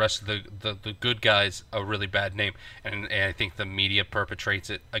give the rest of the good guys a really bad name. And I think the media perpetrates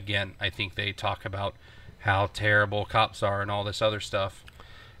it again. I think they talk about how terrible cops are and all this other stuff.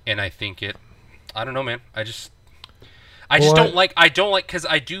 And I think I don't know, man. I don't like, because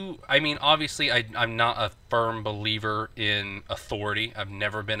obviously I'm not a firm believer in authority. I've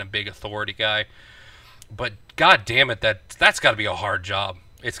never been a big authority guy, but god damn it, that's got to be a hard job.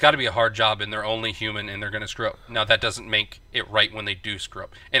 It's got to be a hard job, and they're only human, and they're going to screw up. Now that doesn't make it right when they do screw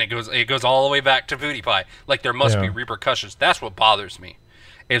up, and it goes all the way back to Booty Pie. Like there must be repercussions. That's what bothers me,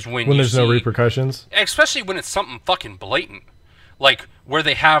 is when there's no repercussions, especially when it's something fucking blatant, like where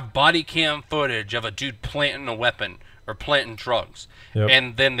they have body cam footage of a dude planting a weapon or planting drugs,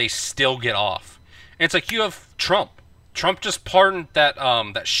 and then they still get off. And it's like you have Trump. Trump just pardoned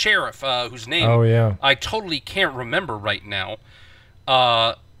that sheriff whose name I totally can't remember right now.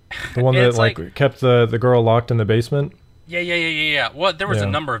 The one that kept the girl locked in the basement. Yeah. Well, there was a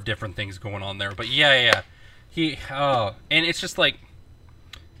number of different things going on there, but yeah. And it's just like,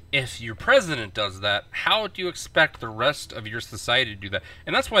 if your president does that, how do you expect the rest of your society to do that?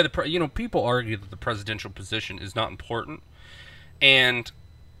 And that's why people argue that the presidential position is not important, and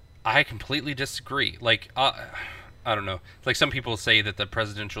I completely disagree. Like, I don't know. Like some people say that the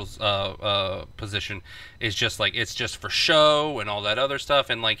presidential position is just like it's just for show and all that other stuff,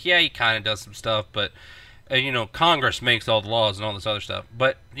 and like he kind of does some stuff, but Congress makes all the laws and all this other stuff.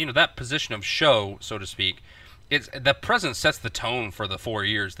 But that position of show, so to speak. The president sets the tone for the 4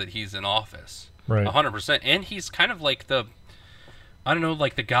 years that he's in office, right? 100%, and he's kind of like I don't know,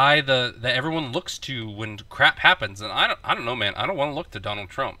 like the guy that everyone looks to when crap happens, and I don't know, man. I don't want to look to Donald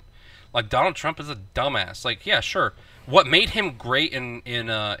Trump. Like Donald Trump is a dumbass. Like, yeah, sure. What made him great in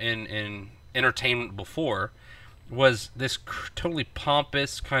entertainment before was this totally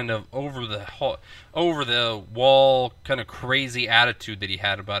pompous kind of over the wall kind of crazy attitude that he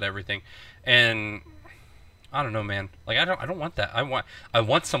had about everything, and I don't know, man. Like I don't want that. I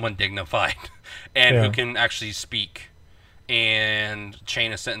want someone dignified and who can actually speak and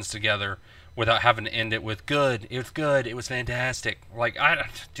chain a sentence together without having to end it with good. It was good. It was fantastic. Like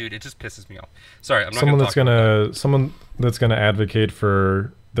dude, it just pisses me off. Sorry, I'm not someone that's gonna advocate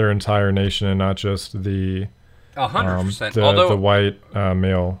for their entire nation and not just the 100%. Although the white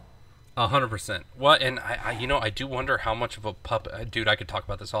male. 100%. What? And I do wonder how much of a puppet. Dude, I could talk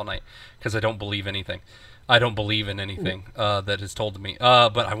about this all night because I don't believe anything. I don't believe in anything that is told to me.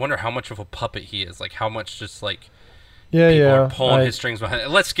 But I wonder how much of a puppet he is. Like how much just like people are pulling his strings behind it.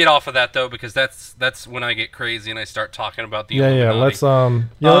 Let's get off of that though, because that's when I get crazy and I start talking about the Illuminati.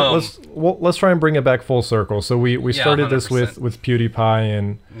 Let's try and bring it back full circle. So we started 100%. This with PewDiePie,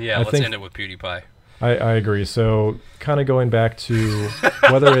 and let's end it with PewDiePie. I agree. So kind of going back to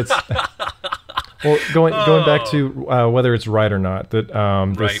whether it's going back to whether it's right or not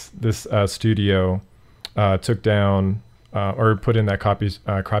that this studio took down or put in that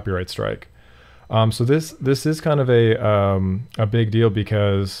copyright strike. So this is kind of a big deal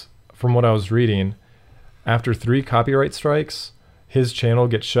because from what I was reading, after 3 copyright strikes, his channel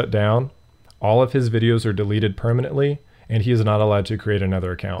gets shut down. All of his videos are deleted permanently, and he is not allowed to create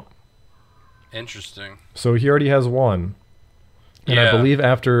another account. Interesting. So he already has one. And I believe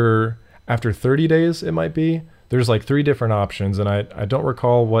after 30 days, it might be, there's like 3 different options. And I don't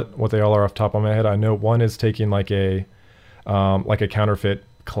recall what they all are off the top of my head. I know one is taking like a counterfeit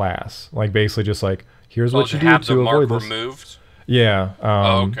class. Like basically just like, here's what you do to avoid this. Removed? Yeah.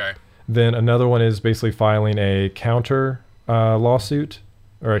 Okay. Then another one is basically filing a counter lawsuit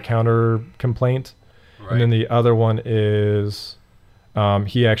or a counter complaint. Right. And then the other one is...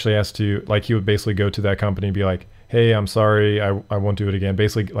 he actually has to, like, he would basically go to that company and be like, hey, I'm sorry, I won't do it again.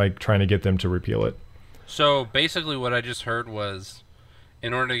 Basically, like, trying to get them to repeal it. So, basically what I just heard was,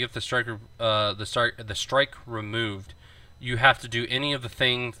 in order to get the strike removed, you have to do any of the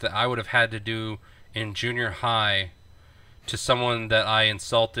things that I would have had to do in junior high to someone that I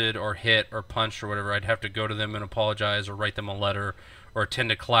insulted or hit or punched or whatever. I'd have to go to them and apologize or write them a letter or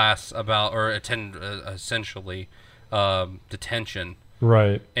attend a class about, or attend, essentially... detention,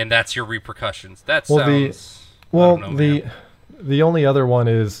 right? And that's your repercussions. That sounds the only other one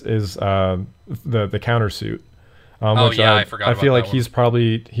is the countersuit, which I forgot. I feel like he's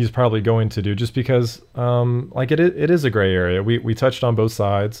probably going to do, just because like it is a gray area. We touched on both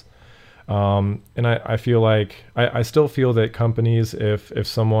sides, and I feel like I still feel that companies, if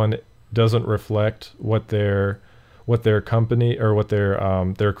someone doesn't reflect what their company or what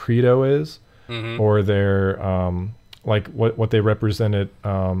their credo is, or their like what they represented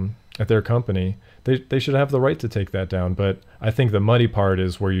at their company, they should have the right to take that down. But I think the muddy part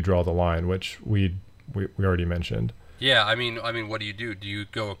is where you draw the line, which we already mentioned. Yeah, I mean, what do you do? Do you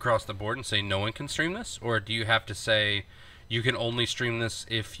go across the board and say no one can stream this, or do you have to say you can only stream this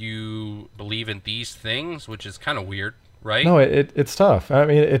if you believe in these things, which is kind of weird, right? No, it's tough. I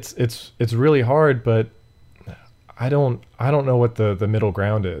mean, it's really hard, but I don't know what the middle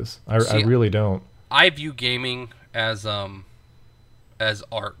ground is. I really don't. I view gaming as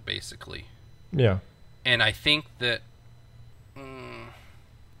art, basically. Yeah. And I think that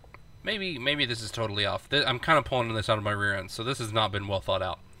maybe this is totally off. I'm kind of pulling this out of my rear end, so this has not been well thought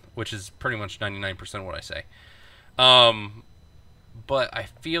out, which is pretty much 99% of what I say. But I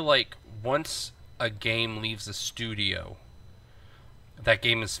feel like once a game leaves a studio, that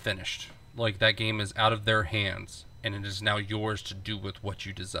game is finished. Like, that game is out of their hands, and it is now yours to do with what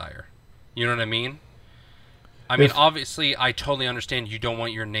you desire. You know what I mean? I mean, obviously, I totally understand you don't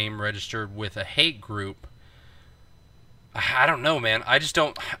want your name registered with a hate group. I don't know, man. I just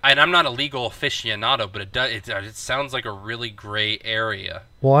don't... And I'm not a legal aficionado, but it sounds like a really gray area.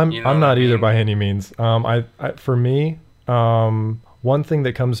 Well, I'm not either by any means. For me, one thing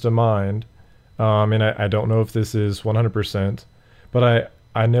that comes to mind, and I don't know if this is 100%, but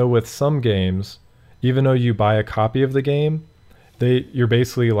I know with some games, even though you buy a copy of the game, you're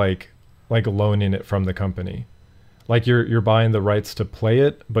basically like loaning it from the company. Like you're buying the rights to play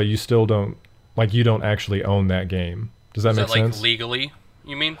it, but you still don't actually own that game. Does that make sense? Like legally,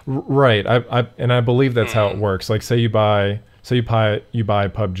 you mean? Right. I believe that's how it works. Like say you buy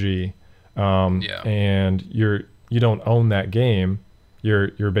PUBG, and you don't own that game.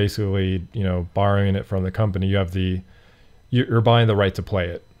 You're basically borrowing it from the company. You have the you're buying the right to play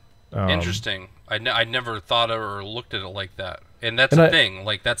it. Interesting. I never thought of or looked at it like that. And that's the thing.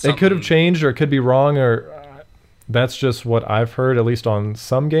 Like that's something... It could have changed or it could be wrong, or that's just what I've heard, at least on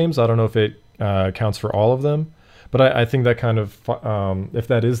some games. I don't know if it counts for all of them, but I think that kind of if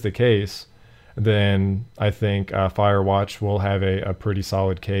that is the case, then I think Firewatch will have a pretty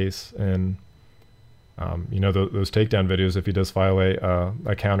solid case. And you know, those takedown videos, if he does file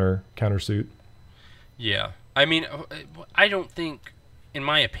a countersuit. Yeah, I mean, I don't think, in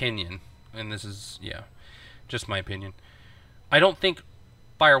my opinion, and this is just my opinion, I don't think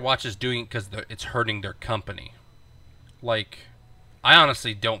Firewatch is doing it because it's hurting their company. Like, I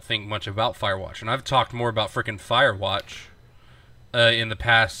honestly don't think much about Firewatch, and I've talked more about freaking Firewatch in the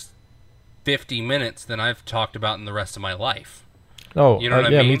past 50 minutes than I've talked about in the rest of my life. Oh, you know what I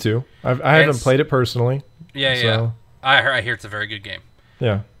mean? Me too. I haven't played it personally. Yeah, so. Yeah. I hear it's a very good game.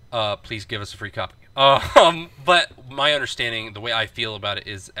 Yeah. Please give us a free copy. But my understanding, the way I feel about it,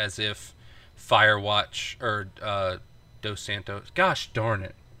 is as if Firewatch or Dos Santos, gosh darn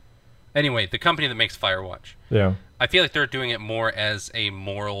it. Anyway, the company that makes Firewatch. Yeah. I feel like they're doing it more as a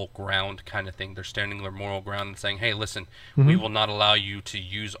moral ground kind of thing. They're standing their moral ground and saying, hey, listen, we will not allow you to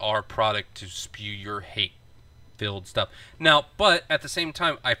use our product to spew your hate-filled stuff. Now, but at the same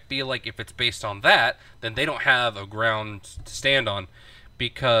time, I feel like if it's based on that, then they don't have a ground to stand on,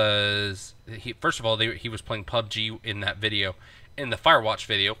 because, first of all, he was playing PUBG in that video. In the Firewatch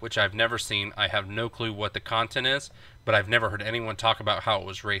video, which I've never seen, I have no clue what the content is, but I've never heard anyone talk about how it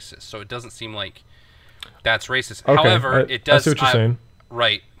was racist. So it doesn't seem like that's racist. Okay, however, it does. I see what you're saying.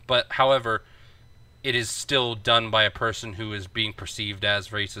 Right, but however, it is still done by a person who is being perceived as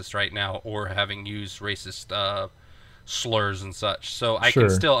racist right now, or having used racist slurs and such. So I can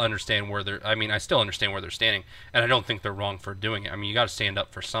still understand where they're. I mean, I still understand where they're standing, and I don't think they're wrong for doing it. I mean, you got to stand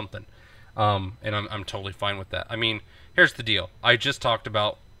up for something, and I'm totally fine with that. I mean, here's the deal. I just talked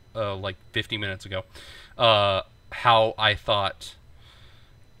about like 50 minutes ago how I thought,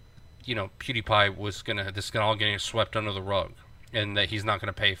 you know, PewDiePie was this all getting swept under the rug, and that he's not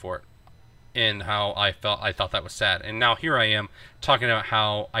gonna pay for it, and how I thought that was sad. And now here I am talking about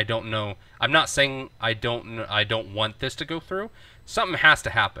how I don't know. I'm not saying I don't want this to go through. Something has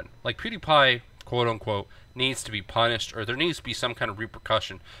to happen. Like PewDiePie, quote unquote, needs to be punished, or there needs to be some kind of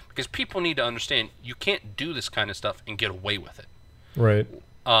repercussion, because people need to understand you can't do this kind of stuff and get away with it. Right.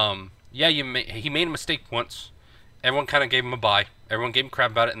 Yeah, he made a mistake once. Everyone kind of gave him a bye. Everyone gave him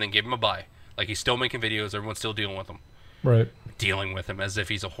crap about it and then gave him a bye. Like, he's still making videos. Everyone's still dealing with him. Right. Dealing with him as if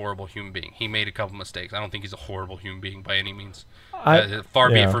he's a horrible human being. He made a couple mistakes. I don't think he's a horrible human being by any means.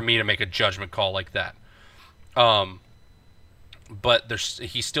 Far be it for me to make a judgment call like that. But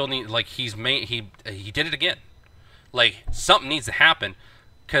he still needs, like, he did it again. Like, something needs to happen,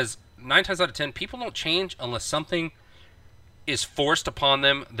 because 9 times out of 10, people don't change unless something is forced upon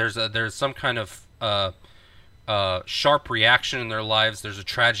them. There's some kind of sharp reaction in their lives. There's a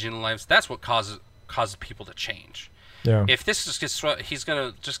tragedy in their lives. That's what causes people to change. Yeah. If this is just, he's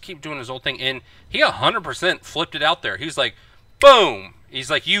gonna just keep doing his old thing, and he 100% flipped it out there. He was like, boom. He's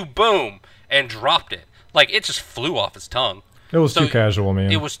like, you boom, and dropped it. Like, it just flew off his tongue. It was too casual,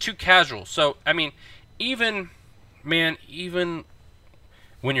 man. It was too casual. So I mean, even when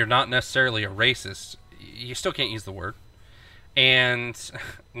you're not necessarily a racist, you still can't use the word. And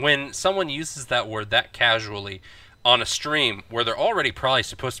when someone uses that word that casually on a stream where they're already probably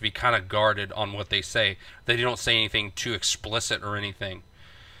supposed to be kind of guarded on what they say, they don't say anything too explicit or anything,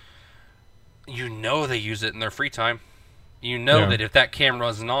 you know they use it in their free time. You know that if that camera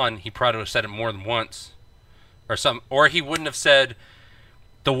wasn't on, he probably would have said it more than once, or he wouldn't have said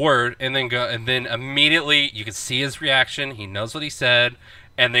the word and then immediately you could see his reaction. He knows what he said,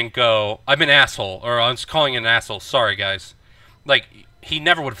 and then go, "I'm an asshole," or "I'm just calling an asshole. Sorry, guys." Like, he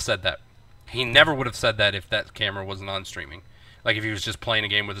never would have said that. He never would have said that if that camera wasn't on streaming. Like, if he was just playing a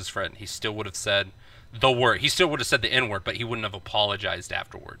game with his friend, he still would have said the word. He still would have said the N-word, but he wouldn't have apologized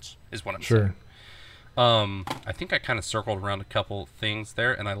afterwards, is what I'm saying. I think I kind of circled around a couple things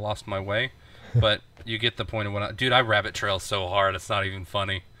there, and I lost my way. But you get the point of what dude, I rabbit trail so hard, it's not even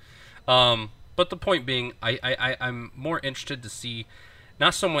funny. But the point being, I'm more interested to see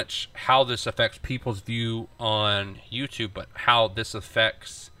not so much how this affects people's view on YouTube, but how this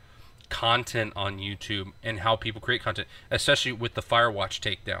affects content on YouTube and how people create content, especially with the Firewatch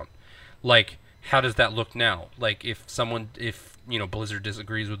takedown. Like, how does that look now? Like, if Blizzard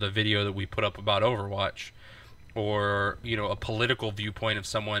disagrees with the video that we put up about Overwatch, or a political viewpoint of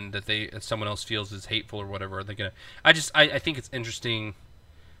someone that someone else feels is hateful or whatever, are they gonna? I think it's interesting,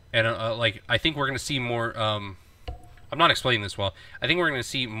 and I think we're gonna see more. I'm not explaining this well. I think we're going to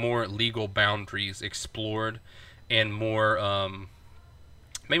see more legal boundaries explored and more,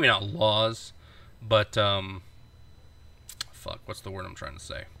 maybe not laws, but fuck, what's the word I'm trying to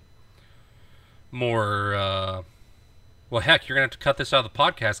say? More, well, heck, you're gonna have to cut this out of the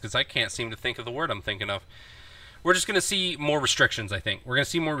podcast because I can't seem to think of the word I'm thinking of. We're just gonna see more restrictions. I think we're gonna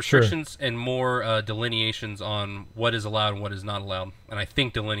see more restrictions and more delineations on what is allowed and what is not allowed. And I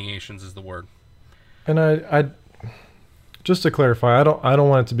think delineations is the word. And I just to clarify, I don't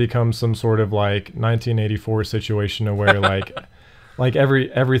want it to become some sort of like 1984 situation where like like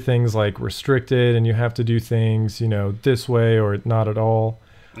everything's like restricted and you have to do things, this way or not at all.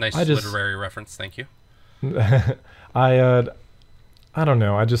 Nice literary reference, thank you. I don't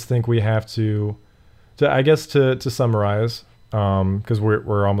know. I just think we have to I guess to summarize, because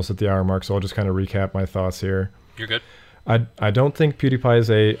we're almost at the hour mark, so I'll just kind of recap my thoughts here. You're good. I don't think PewDiePie is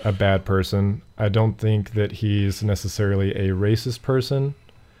a bad person. I don't think that he's necessarily a racist person,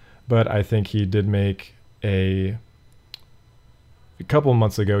 but I think he did make a couple of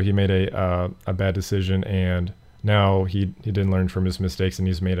months ago he made a bad decision, and now he didn't learn from his mistakes and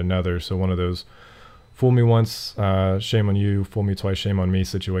he's made another. So one of those fool me once, shame on you, fool me twice, shame on me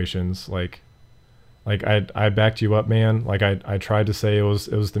situations. Like I backed you up, man. Like I tried to say it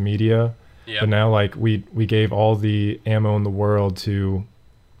was the media. Yep. But now, like, we gave all the ammo in the world to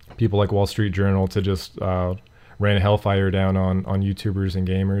people like Wall Street Journal to just rain hellfire down on YouTubers and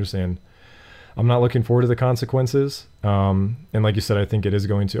gamers, and I'm not looking forward to the consequences. And like you said, I think it is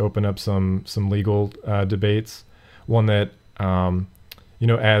going to open up some legal debates. One that,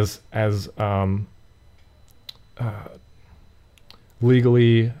 as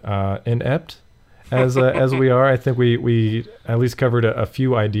legally inept as we are, I think we at least covered a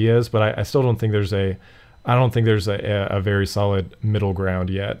few ideas, but I still don't think there's a very solid middle ground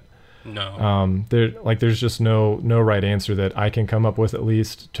yet. No. There's just no right answer that I can come up with, at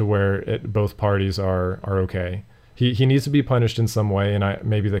least to where both parties are okay. He needs to be punished in some way, and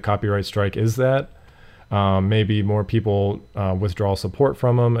maybe the copyright strike is that. Maybe more people withdraw support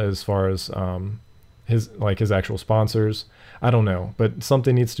from him as far as his actual sponsors. I don't know, but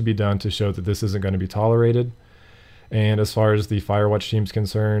something needs to be done to show that this isn't going to be tolerated. And as far as the Firewatch team's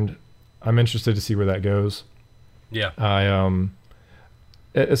concerned, I'm interested to see where that goes. Yeah.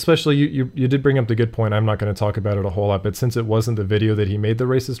 Especially you did bring up the good point. I'm not going to talk about it a whole lot, but since it wasn't the video that he made the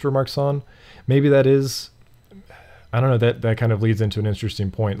racist remarks on, maybe that is, I don't know, that kind of leads into an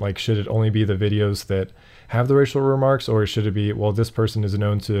interesting point. Like, should it only be the videos that have the racial remarks, or should it be, well, this person is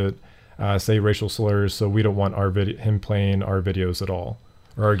known to say racial slurs, so we don't want him playing our videos at all,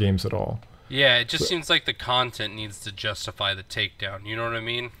 or our games at all. Yeah, it just seems like the content needs to justify the takedown. You know what I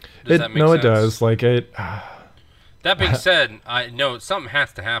mean? Does that make sense? No, it does. Like it. That being said, I know something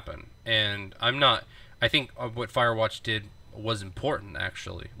has to happen, and I'm not. I think what Firewatch did was important,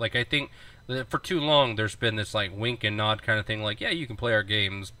 actually. Like, I think that for too long there's been this like wink and nod kind of thing. Like, yeah, you can play our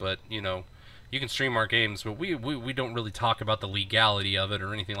games, but you can stream our games, but we don't really talk about the legality of it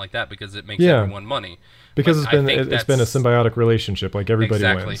or anything like that because it makes everyone money. Because it's been a symbiotic relationship, like everybody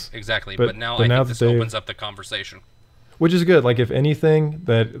wins. Exactly. But now I think this opens up the conversation. Which is good. Like, if anything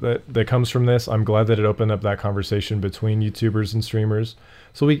that comes from this, I'm glad that it opened up that conversation between YouTubers and streamers.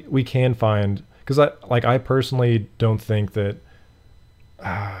 So we can find, because I personally don't think that,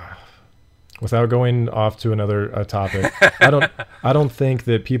 without going off to another topic, I don't think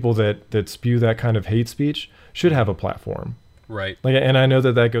that people that spew that kind of hate speech should have a platform. Right. Like, and I know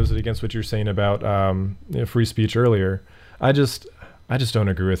that goes against what you're saying about free speech earlier. I just don't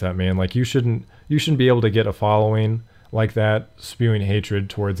agree with that, man. Like, you shouldn't be able to get a following like that spewing hatred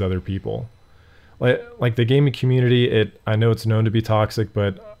towards other people. Like the gaming community, I know it's known to be toxic,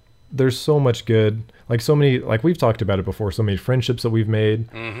 but there's so much good, like so many, like we've talked about it before, so many friendships that we've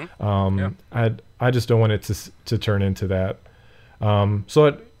made. Mm-hmm. I just don't want it to turn into that.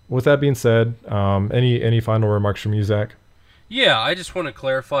 So with that being said, any final remarks from you, Zach? Yeah, I just want to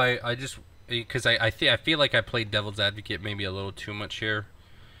clarify. Because I feel like I played devil's advocate maybe a little too much here.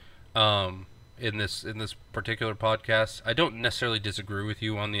 In this particular podcast, I don't necessarily disagree with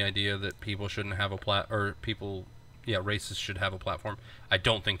you on the idea that people shouldn't have racists should have a platform. I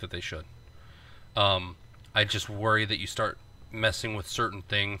don't think that they should. I just worry that you start messing with certain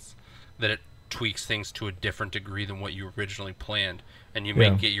things, that it tweaks things to a different degree than what you originally planned, and you may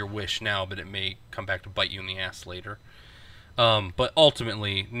get your wish now, but it may come back to bite you in the ass later. But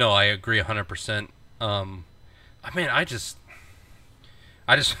ultimately, no, I agree 100%.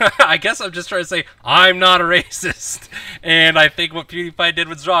 I guess I'm just trying to say I'm not a racist, and I think what PewDiePie did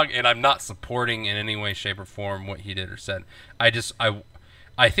was wrong, and I'm not supporting in any way, shape, or form what he did or said. I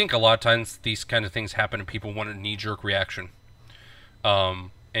think a lot of times these kind of things happen and people want a knee-jerk reaction,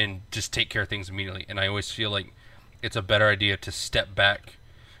 and just take care of things immediately. And I always feel like it's a better idea to step back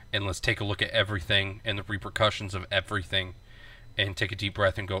and let's take a look at everything and the repercussions of everything, and take a deep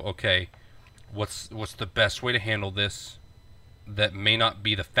breath and go, okay, what's the best way to handle this that may not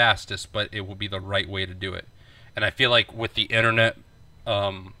be the fastest, but it will be the right way to do it. And I feel like with the internet,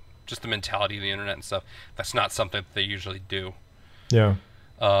 just the mentality of the internet and stuff, that's not something that they usually do. Yeah.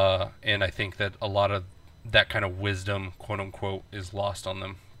 And I think that a lot of that kind of wisdom, quote unquote, is lost on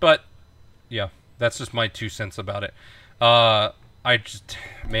them. But yeah, that's just my 2 cents about it.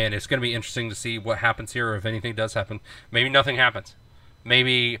 Man, it's going to be interesting to see what happens here, or if anything does happen. Maybe nothing happens.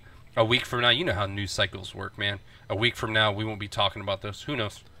 Maybe a week from now, you know how news cycles work, man. A week from now, we won't be talking about this. Who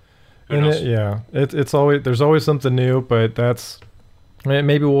knows? Who knows? It's always, there's always something new, but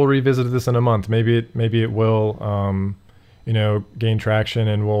maybe we'll revisit this in a month. Maybe it will, gain traction,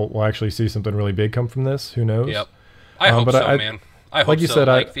 and we'll actually see something really big come from this. Who knows? Yep. I hope so, man. I hope like you so.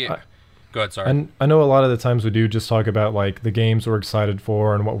 said, Go ahead, sorry. And I know a lot of the times we do just talk about like the games we're excited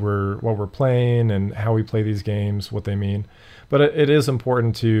for and what we're playing and how we play these games, what they mean. But it is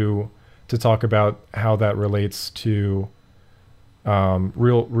important to talk about how that relates to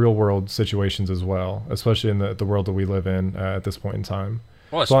real world situations as well, especially in the world that we live in at this point in time.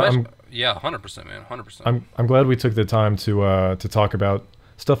 Well, especially, 100%, man, 100%. I'm glad we took the time to talk about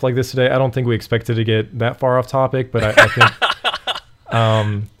stuff like this today. I don't think we expected to get that far off topic, but I think.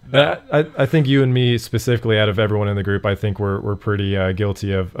 I think you and me specifically, out of everyone in the group, I think we're pretty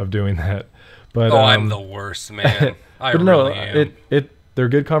guilty of doing that. But I'm the worst, man. I really am. They're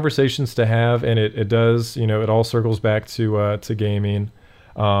good conversations to have, and it does, it all circles back to gaming,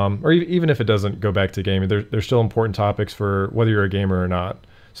 or even if it doesn't go back to gaming, there's still important topics for whether you're a gamer or not.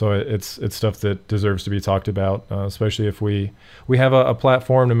 So it's stuff that deserves to be talked about, especially if we have a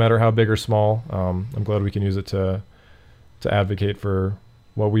platform, no matter how big or small. I'm glad we can use it to advocate for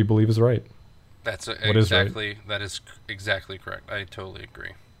what we believe is right. That is exactly correct. I totally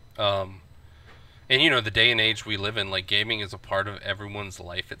agree. And the day and age we live in, like, gaming is a part of everyone's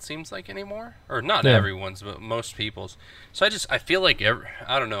life, it seems like, anymore. Or not everyone's, but most people's. So I feel like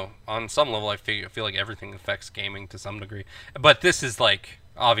I don't know, on some level I feel like everything affects gaming to some degree. But this is like,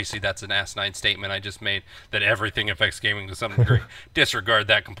 obviously that's an asinine statement I just made, that everything affects gaming to some degree. Disregard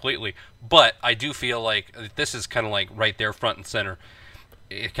that completely. But I do feel like this is kind of like right there front and center.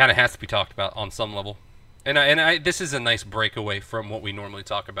 It kind of has to be talked about on some level. And this is a nice breakaway from what we normally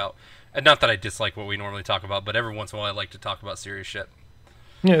talk about. And not that I dislike what we normally talk about, but every once in a while I like to talk about serious shit.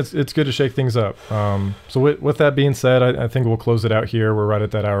 Yeah, it's good to shake things up. So with that being said, I think we'll close it out here. We're right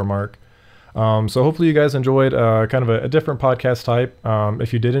at that hour mark. So hopefully you guys enjoyed kind of a different podcast type.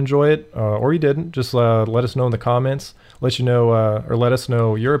 If you did enjoy it, or you didn't, just let us know in the comments. Let us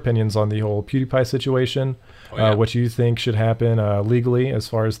know your opinions on the whole PewDiePie situation. What you think should happen legally as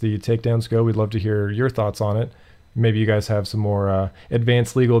far as the takedowns go. We'd love to hear your thoughts on it. Maybe you guys have some more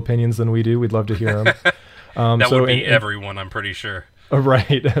advanced legal opinions than we do. We'd love to hear them. Would be everyone, I'm pretty sure.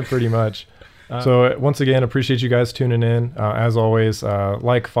 Right, pretty much. So once again, appreciate you guys tuning in. As always,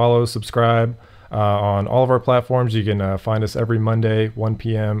 like, follow, subscribe on all of our platforms. You can find us every Monday, 1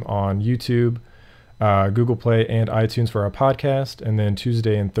 p.m. on YouTube, Google Play, and iTunes for our podcast, and then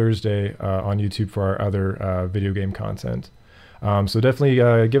Tuesday and Thursday on YouTube for our other video game content. So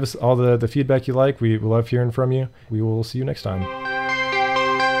definitely give us all the feedback you like. We love hearing from you. We will see you next time.